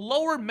is a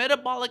lower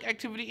metabolic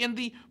activity in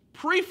the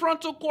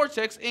prefrontal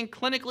cortex in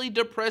clinically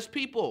depressed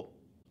people.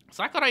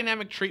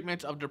 Psychodynamic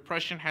treatment of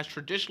depression has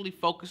traditionally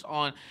focused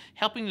on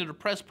helping the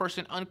depressed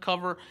person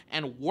uncover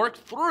and work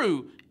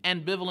through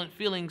ambivalent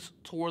feelings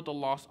toward the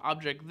lost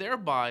object,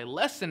 thereby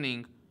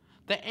lessening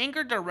the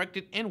anger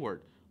directed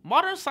inward.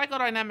 Modern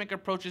psychodynamic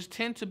approaches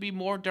tend to be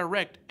more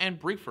direct and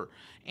briefer,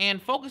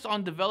 and focus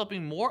on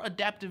developing more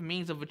adaptive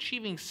means of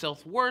achieving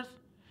self-worth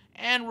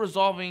and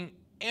resolving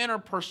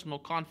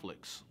interpersonal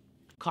conflicts.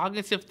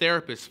 Cognitive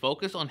therapists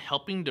focus on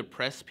helping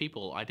depressed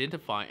people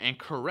identify and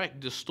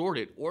correct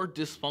distorted or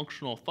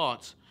dysfunctional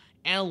thoughts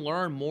and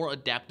learn more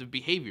adaptive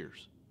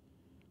behaviors.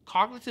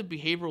 Cognitive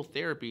behavioral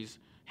therapies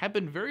have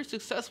been very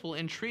successful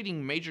in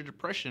treating major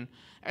depression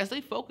as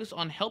they focus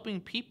on helping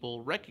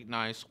people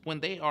recognize when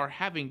they are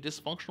having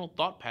dysfunctional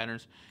thought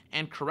patterns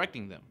and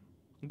correcting them.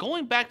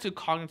 Going back to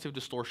cognitive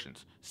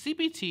distortions,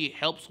 CBT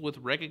helps with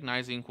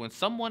recognizing when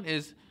someone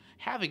is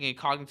having a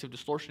cognitive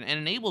distortion and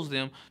enables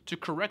them to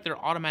correct their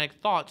automatic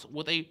thoughts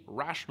with a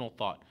rational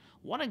thought.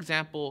 One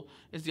example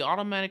is the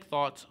automatic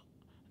thought,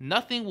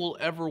 "Nothing will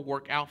ever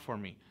work out for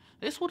me."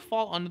 This would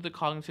fall under the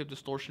cognitive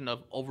distortion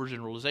of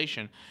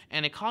overgeneralization,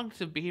 and a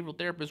cognitive behavioral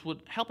therapist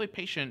would help a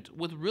patient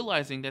with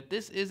realizing that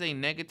this is a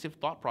negative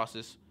thought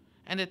process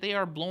and that they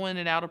are blowing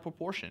it out of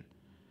proportion.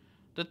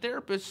 The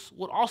therapist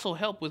would also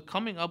help with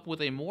coming up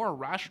with a more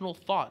rational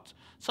thought,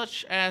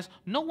 such as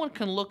no one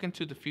can look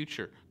into the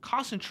future,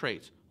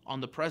 concentrate on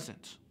the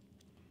present.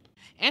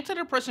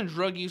 Antidepressant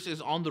drug use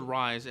is on the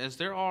rise as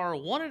there are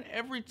 1 in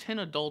every 10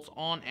 adults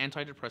on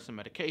antidepressant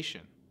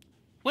medication.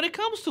 When it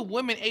comes to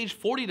women aged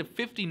 40 to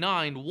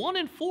 59, 1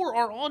 in 4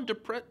 are on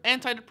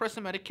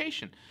antidepressant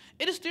medication.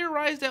 It is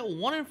theorized that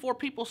 1 in 4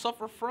 people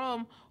suffer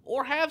from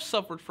or have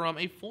suffered from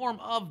a form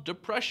of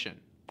depression.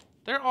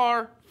 There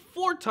are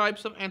 4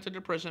 types of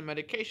antidepressant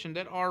medication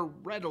that are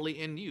readily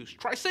in use.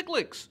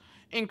 Tricyclics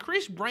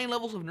increase brain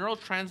levels of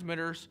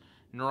neurotransmitters,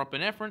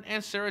 norepinephrine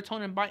and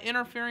serotonin by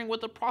interfering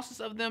with the process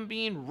of them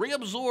being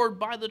reabsorbed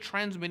by the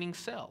transmitting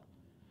cell.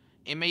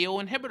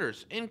 MAO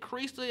inhibitors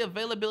increase the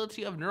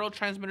availability of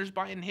neurotransmitters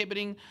by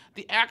inhibiting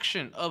the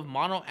action of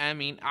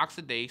monoamine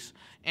oxidase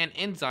and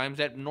enzymes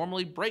that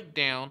normally break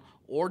down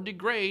or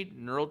degrade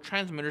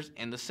neurotransmitters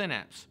in the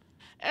synapse.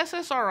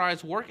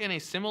 SSRIs work in a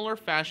similar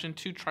fashion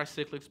to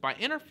tricyclics by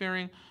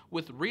interfering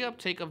with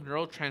reuptake of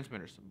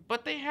neurotransmitters,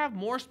 but they have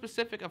more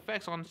specific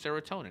effects on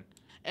serotonin.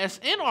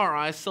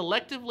 SNRIs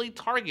selectively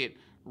target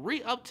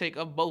reuptake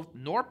of both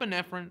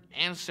norepinephrine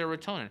and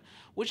serotonin,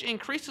 which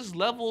increases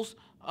levels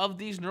of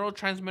these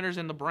neurotransmitters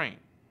in the brain.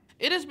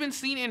 It has been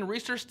seen in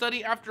research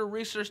study after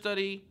research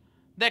study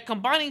that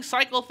combining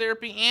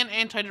psychotherapy and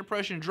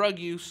antidepressant drug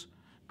use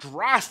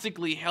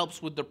drastically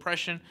helps with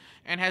depression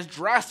and has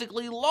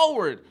drastically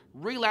lowered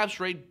relapse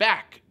rate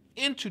back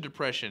into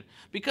depression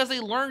because they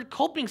learned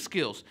coping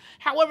skills.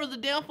 However, the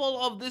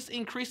downfall of this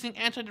increasing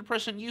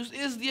antidepressant use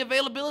is the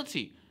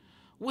availability.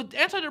 With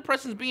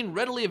antidepressants being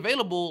readily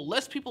available,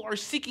 less people are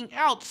seeking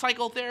out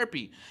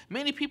psychotherapy.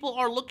 Many people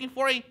are looking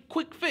for a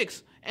quick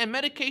fix, and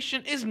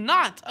medication is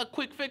not a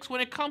quick fix when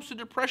it comes to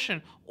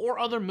depression or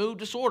other mood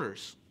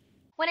disorders.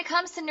 When it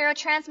comes to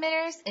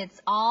neurotransmitters,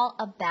 it's all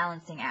a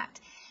balancing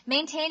act.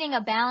 Maintaining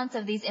a balance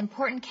of these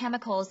important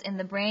chemicals in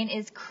the brain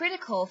is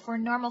critical for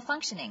normal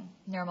functioning,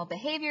 normal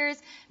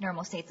behaviors,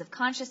 normal states of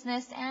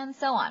consciousness, and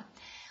so on.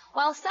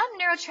 While some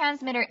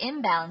neurotransmitter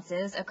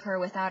imbalances occur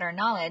without our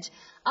knowledge,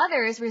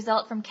 others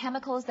result from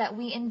chemicals that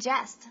we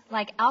ingest,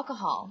 like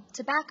alcohol,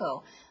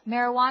 tobacco,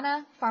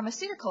 marijuana,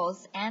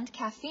 pharmaceuticals, and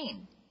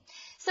caffeine.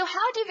 So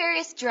how do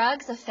various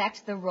drugs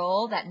affect the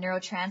role that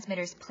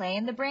neurotransmitters play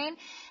in the brain,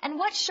 and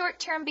what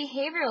short-term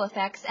behavioral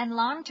effects and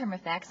long-term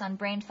effects on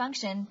brain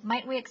function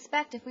might we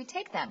expect if we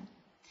take them?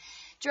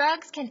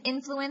 Drugs can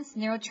influence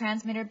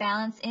neurotransmitter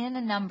balance in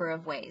a number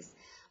of ways.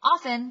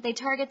 Often, they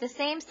target the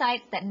same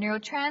sites that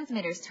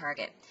neurotransmitters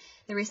target,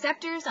 the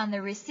receptors on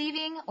the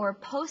receiving or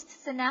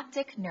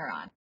postsynaptic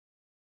neuron.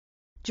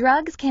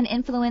 Drugs can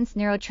influence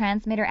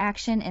neurotransmitter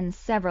action in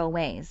several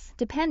ways,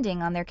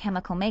 depending on their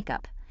chemical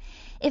makeup.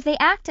 If they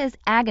act as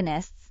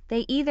agonists,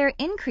 they either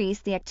increase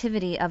the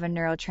activity of a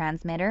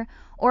neurotransmitter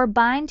or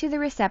bind to the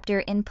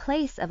receptor in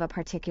place of a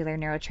particular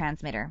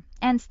neurotransmitter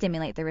and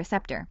stimulate the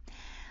receptor.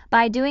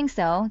 By doing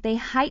so, they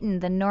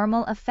heighten the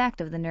normal effect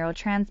of the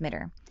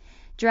neurotransmitter.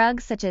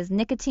 Drugs such as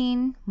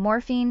nicotine,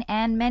 morphine,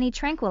 and many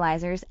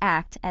tranquilizers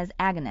act as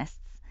agonists.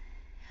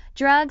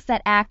 Drugs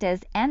that act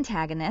as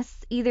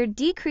antagonists either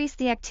decrease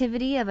the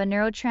activity of a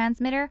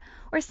neurotransmitter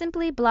or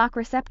simply block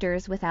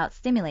receptors without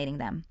stimulating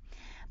them.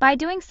 By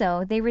doing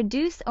so, they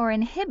reduce or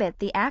inhibit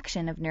the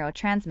action of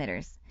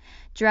neurotransmitters.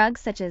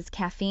 Drugs such as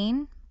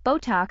caffeine,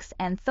 Botox,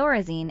 and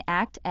Thorazine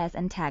act as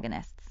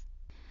antagonists.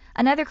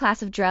 Another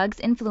class of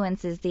drugs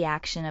influences the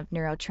action of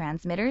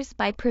neurotransmitters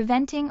by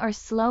preventing or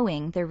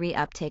slowing the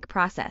reuptake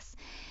process.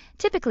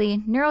 Typically,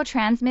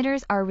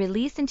 neurotransmitters are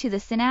released into the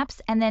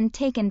synapse and then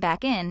taken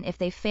back in if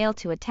they fail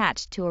to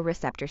attach to a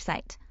receptor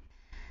site.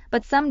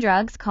 But some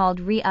drugs,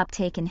 called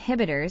reuptake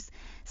inhibitors,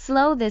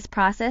 slow this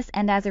process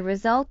and as a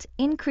result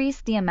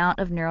increase the amount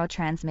of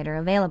neurotransmitter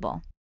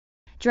available.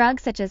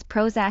 Drugs such as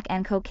Prozac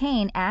and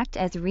cocaine act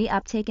as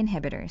reuptake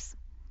inhibitors.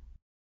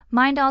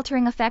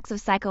 Mind-altering effects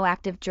of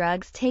psychoactive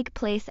drugs take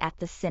place at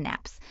the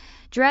synapse.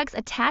 Drugs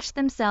attach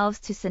themselves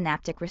to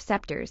synaptic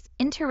receptors,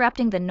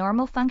 interrupting the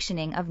normal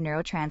functioning of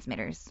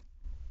neurotransmitters.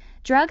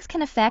 Drugs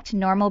can affect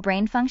normal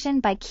brain function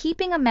by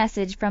keeping a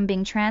message from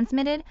being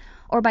transmitted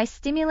or by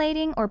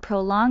stimulating or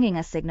prolonging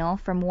a signal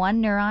from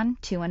one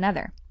neuron to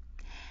another.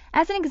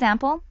 As an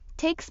example,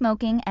 take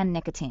smoking and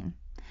nicotine.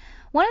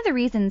 One of the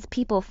reasons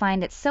people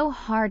find it so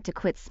hard to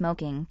quit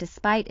smoking,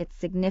 despite its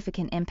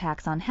significant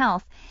impacts on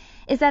health,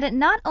 is that it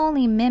not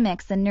only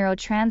mimics the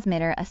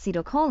neurotransmitter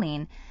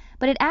acetylcholine,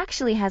 but it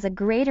actually has a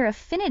greater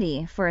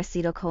affinity for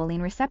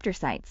acetylcholine receptor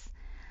sites.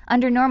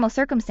 Under normal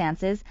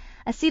circumstances,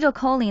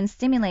 acetylcholine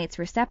stimulates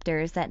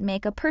receptors that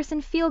make a person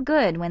feel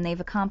good when they've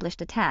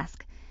accomplished a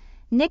task.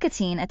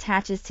 Nicotine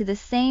attaches to the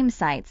same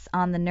sites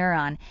on the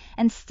neuron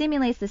and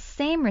stimulates the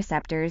same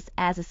receptors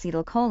as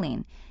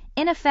acetylcholine,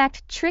 in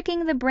effect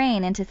tricking the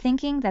brain into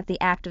thinking that the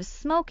act of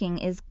smoking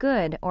is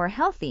good or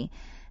healthy,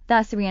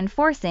 thus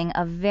reinforcing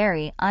a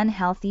very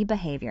unhealthy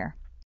behavior.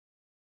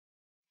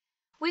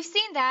 We've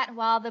seen that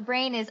while the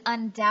brain is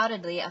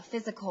undoubtedly a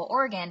physical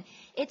organ,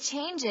 it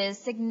changes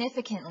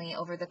significantly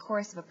over the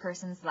course of a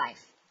person's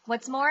life.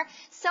 What's more,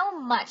 so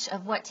much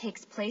of what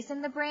takes place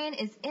in the brain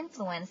is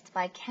influenced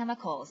by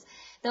chemicals,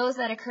 those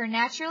that occur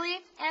naturally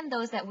and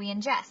those that we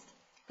ingest.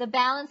 The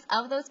balance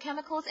of those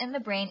chemicals in the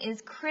brain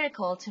is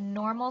critical to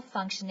normal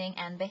functioning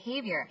and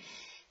behavior.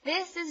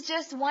 This is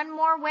just one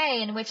more way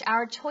in which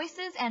our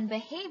choices and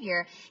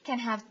behavior can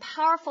have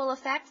powerful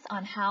effects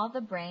on how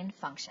the brain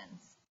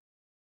functions.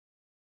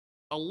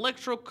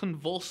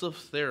 Electroconvulsive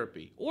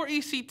therapy, or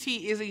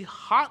ECT, is a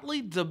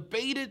hotly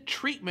debated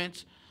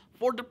treatment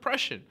for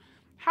depression.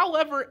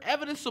 However,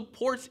 evidence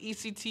supports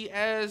ECT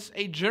as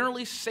a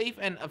generally safe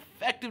and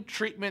effective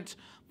treatment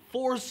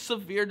for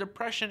severe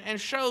depression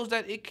and shows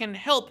that it can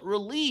help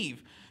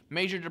relieve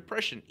major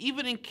depression,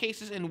 even in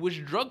cases in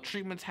which drug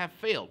treatments have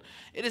failed.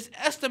 It is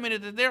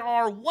estimated that there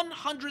are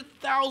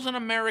 100,000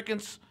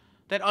 Americans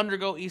that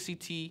undergo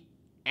ECT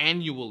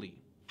annually.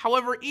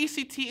 However,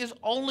 ECT is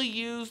only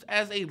used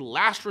as a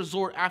last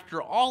resort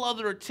after all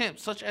other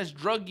attempts, such as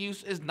drug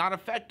use, is not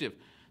effective.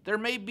 There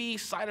may be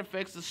side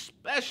effects,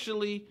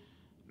 especially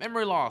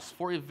memory loss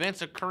for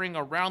events occurring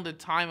around the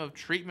time of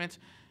treatment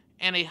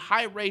and a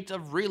high rate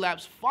of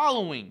relapse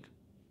following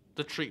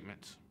the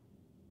treatment.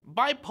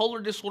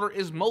 Bipolar disorder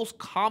is most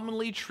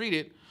commonly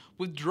treated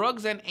with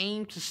drugs that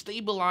aim to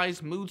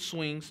stabilize mood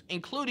swings,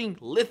 including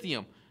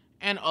lithium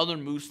and other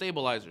mood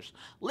stabilizers.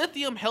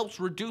 Lithium helps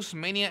reduce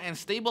mania and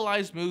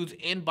stabilize moods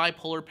in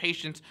bipolar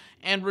patients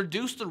and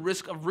reduce the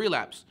risk of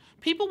relapse.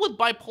 People with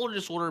bipolar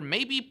disorder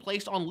may be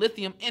placed on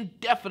lithium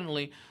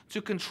indefinitely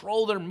to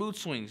control their mood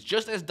swings,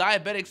 just as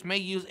diabetics may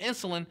use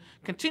insulin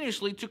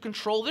continuously to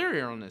control their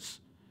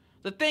illness.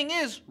 The thing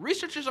is,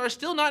 researchers are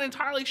still not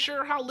entirely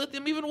sure how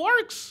lithium even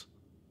works.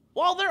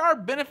 While there are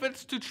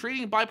benefits to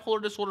treating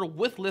bipolar disorder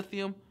with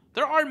lithium,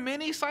 there are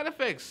many side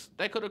effects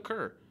that could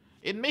occur.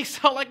 It may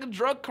sound like a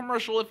drug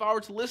commercial if I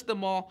were to list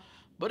them all,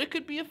 but it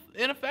could be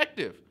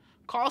ineffective,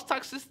 cause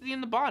toxicity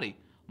in the body,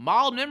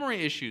 mild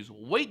memory issues,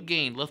 weight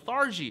gain,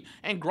 lethargy,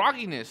 and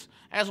grogginess,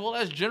 as well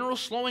as general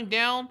slowing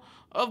down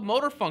of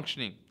motor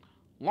functioning.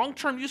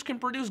 Long-term use can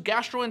produce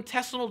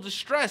gastrointestinal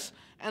distress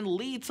and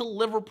lead to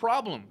liver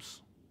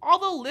problems.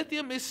 Although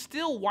lithium is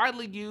still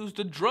widely used,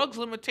 the drug's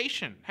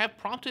limitation have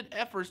prompted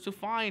efforts to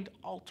find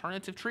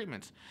alternative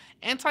treatments.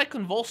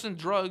 Anticonvulsant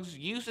drugs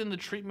used in the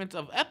treatment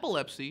of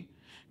epilepsy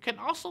can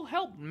also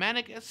help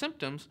manic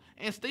symptoms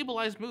and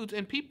stabilize moods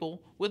in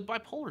people with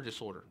bipolar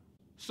disorder.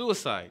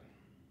 Suicide.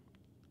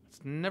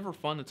 It's never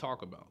fun to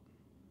talk about,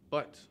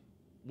 but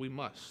we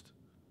must.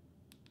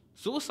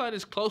 Suicide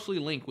is closely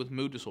linked with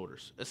mood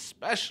disorders,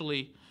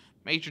 especially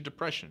major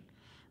depression.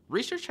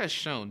 Research has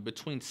shown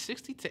between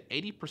 60 to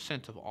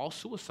 80% of all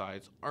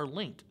suicides are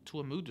linked to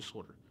a mood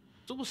disorder.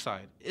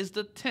 Suicide is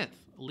the 10th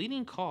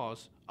leading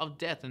cause of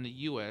death in the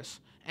US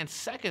and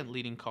second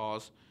leading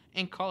cause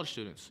in college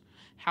students.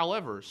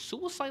 However,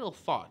 suicidal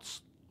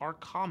thoughts are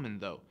common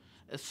though,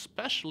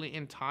 especially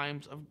in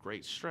times of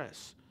great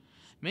stress.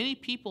 Many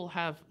people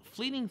have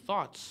fleeting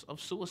thoughts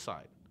of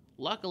suicide.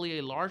 Luckily,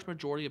 a large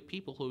majority of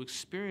people who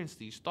experience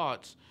these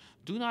thoughts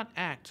do not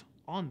act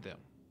on them.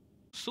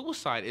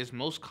 Suicide is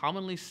most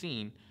commonly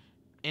seen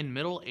in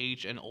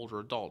middle-aged and older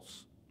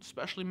adults,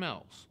 especially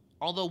males.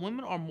 Although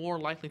women are more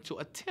likely to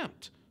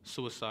attempt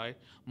suicide,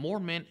 more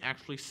men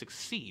actually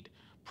succeed,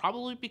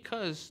 probably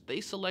because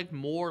they select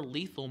more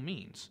lethal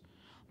means.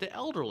 The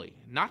elderly,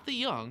 not the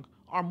young,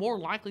 are more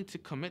likely to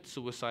commit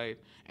suicide,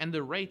 and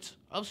the rate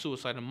of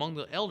suicide among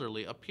the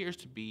elderly appears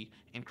to be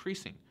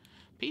increasing.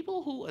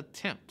 People who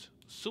attempt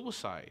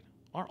suicide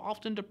are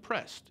often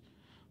depressed,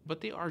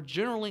 but they are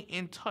generally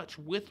in touch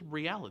with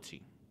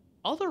reality.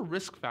 Other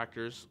risk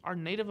factors are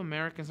Native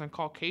Americans and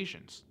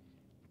Caucasians,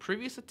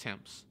 previous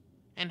attempts,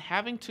 and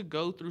having to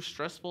go through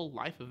stressful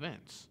life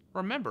events.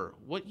 Remember,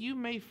 what you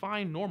may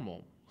find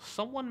normal,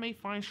 someone may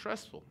find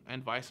stressful,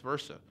 and vice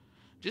versa.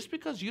 Just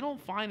because you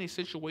don't find a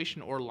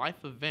situation or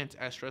life event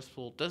as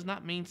stressful does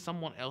not mean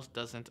someone else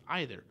doesn't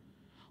either.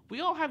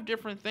 We all have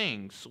different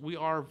things we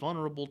are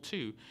vulnerable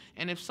to,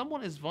 and if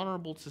someone is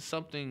vulnerable to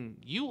something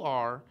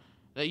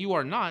that you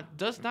are not,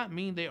 does not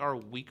mean they are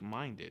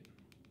weak-minded.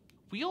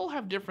 We all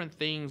have different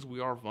things we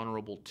are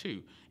vulnerable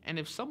to, and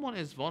if someone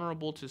is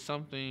vulnerable to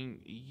something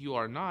you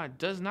are not,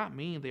 does not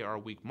mean they are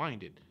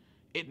weak-minded.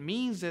 It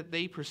means that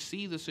they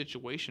perceive the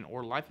situation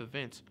or life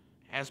events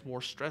as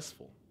more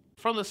stressful.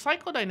 From the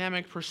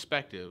psychodynamic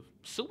perspective,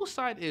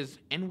 suicide is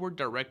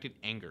inward-directed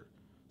anger.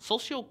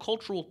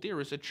 Sociocultural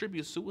theorists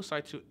attribute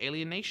suicide to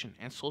alienation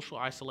and social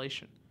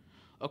isolation.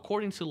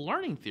 According to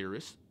learning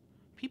theorists,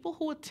 people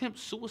who attempt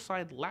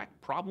suicide lack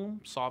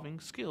problem-solving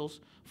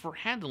skills for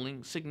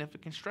handling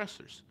significant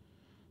stressors.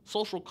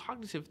 Social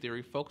cognitive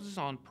theory focuses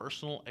on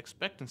personal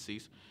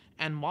expectancies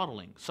and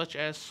modeling, such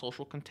as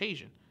social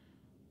contagion.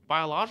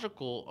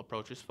 Biological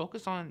approaches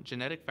focus on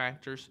genetic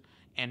factors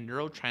and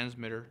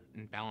neurotransmitter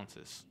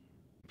imbalances.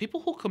 People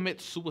who commit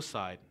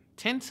suicide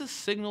tend to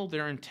signal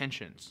their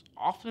intentions,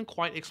 often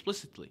quite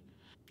explicitly,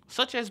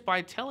 such as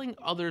by telling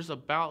others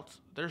about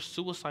their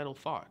suicidal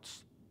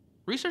thoughts.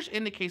 Research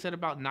indicates that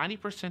about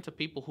 90% of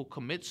people who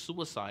commit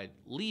suicide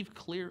leave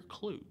clear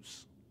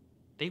clues.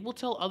 They will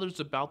tell others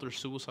about their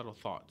suicidal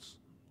thoughts,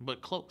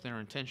 but cloak their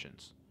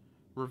intentions,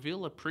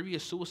 reveal a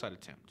previous suicide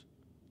attempt,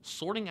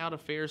 sorting out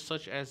affairs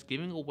such as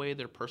giving away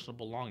their personal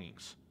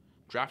belongings,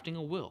 drafting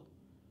a will,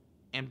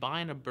 and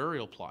buying a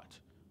burial plot,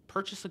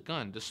 purchase a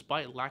gun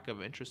despite lack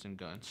of interest in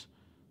guns,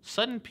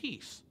 sudden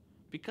peace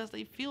because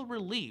they feel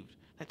relieved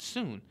that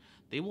soon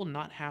they will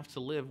not have to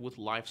live with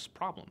life's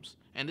problems,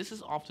 and this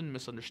is often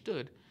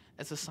misunderstood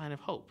as a sign of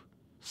hope.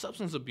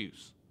 Substance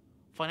abuse,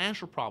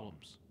 financial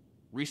problems,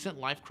 recent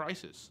life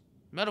crisis,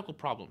 medical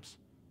problems,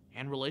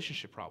 and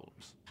relationship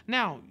problems.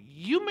 Now,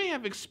 you may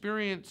have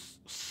experienced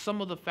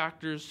some of the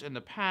factors in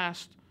the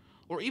past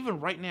or even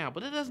right now,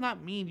 but it does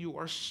not mean you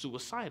are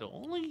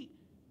suicidal. Only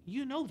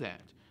you know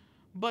that.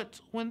 But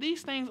when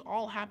these things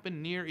all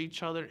happen near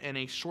each other in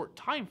a short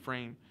time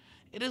frame,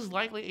 it is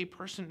likely a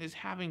person is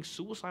having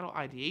suicidal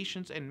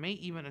ideations and may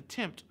even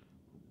attempt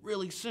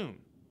really soon.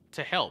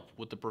 To help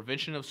with the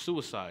prevention of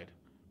suicide,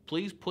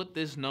 please put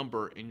this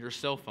number in your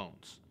cell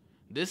phones.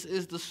 This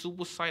is the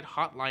suicide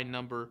hotline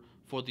number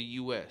for the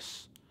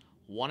US,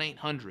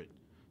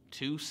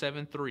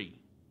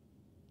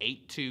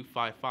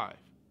 1-800-273-8255.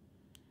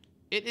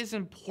 It is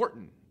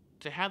important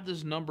to have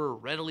this number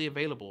readily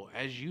available,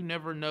 as you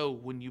never know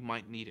when you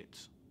might need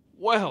it.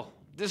 Well,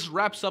 this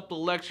wraps up the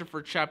lecture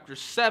for Chapter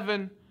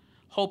 7.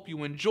 Hope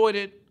you enjoyed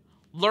it,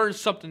 learned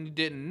something you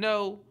didn't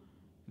know,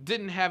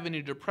 didn't have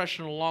any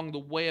depression along the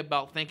way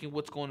about thinking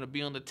what's going to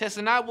be on the test,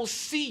 and I will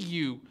see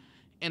you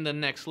in the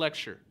next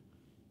lecture.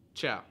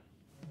 Ciao.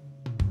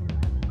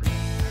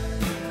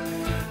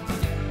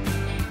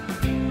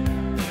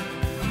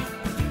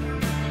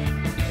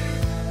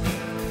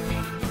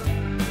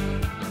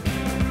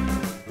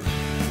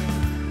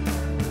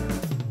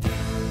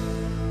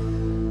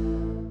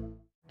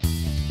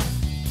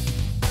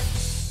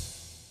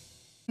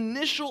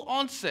 Initial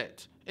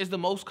onset is the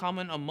most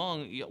common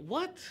among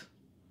what?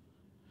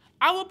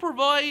 I will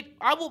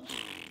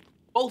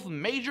both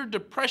major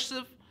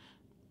depressive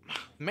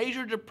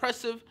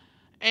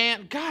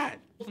and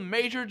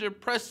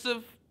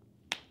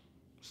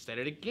said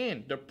it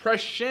again,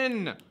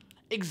 depression.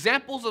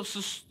 Examples of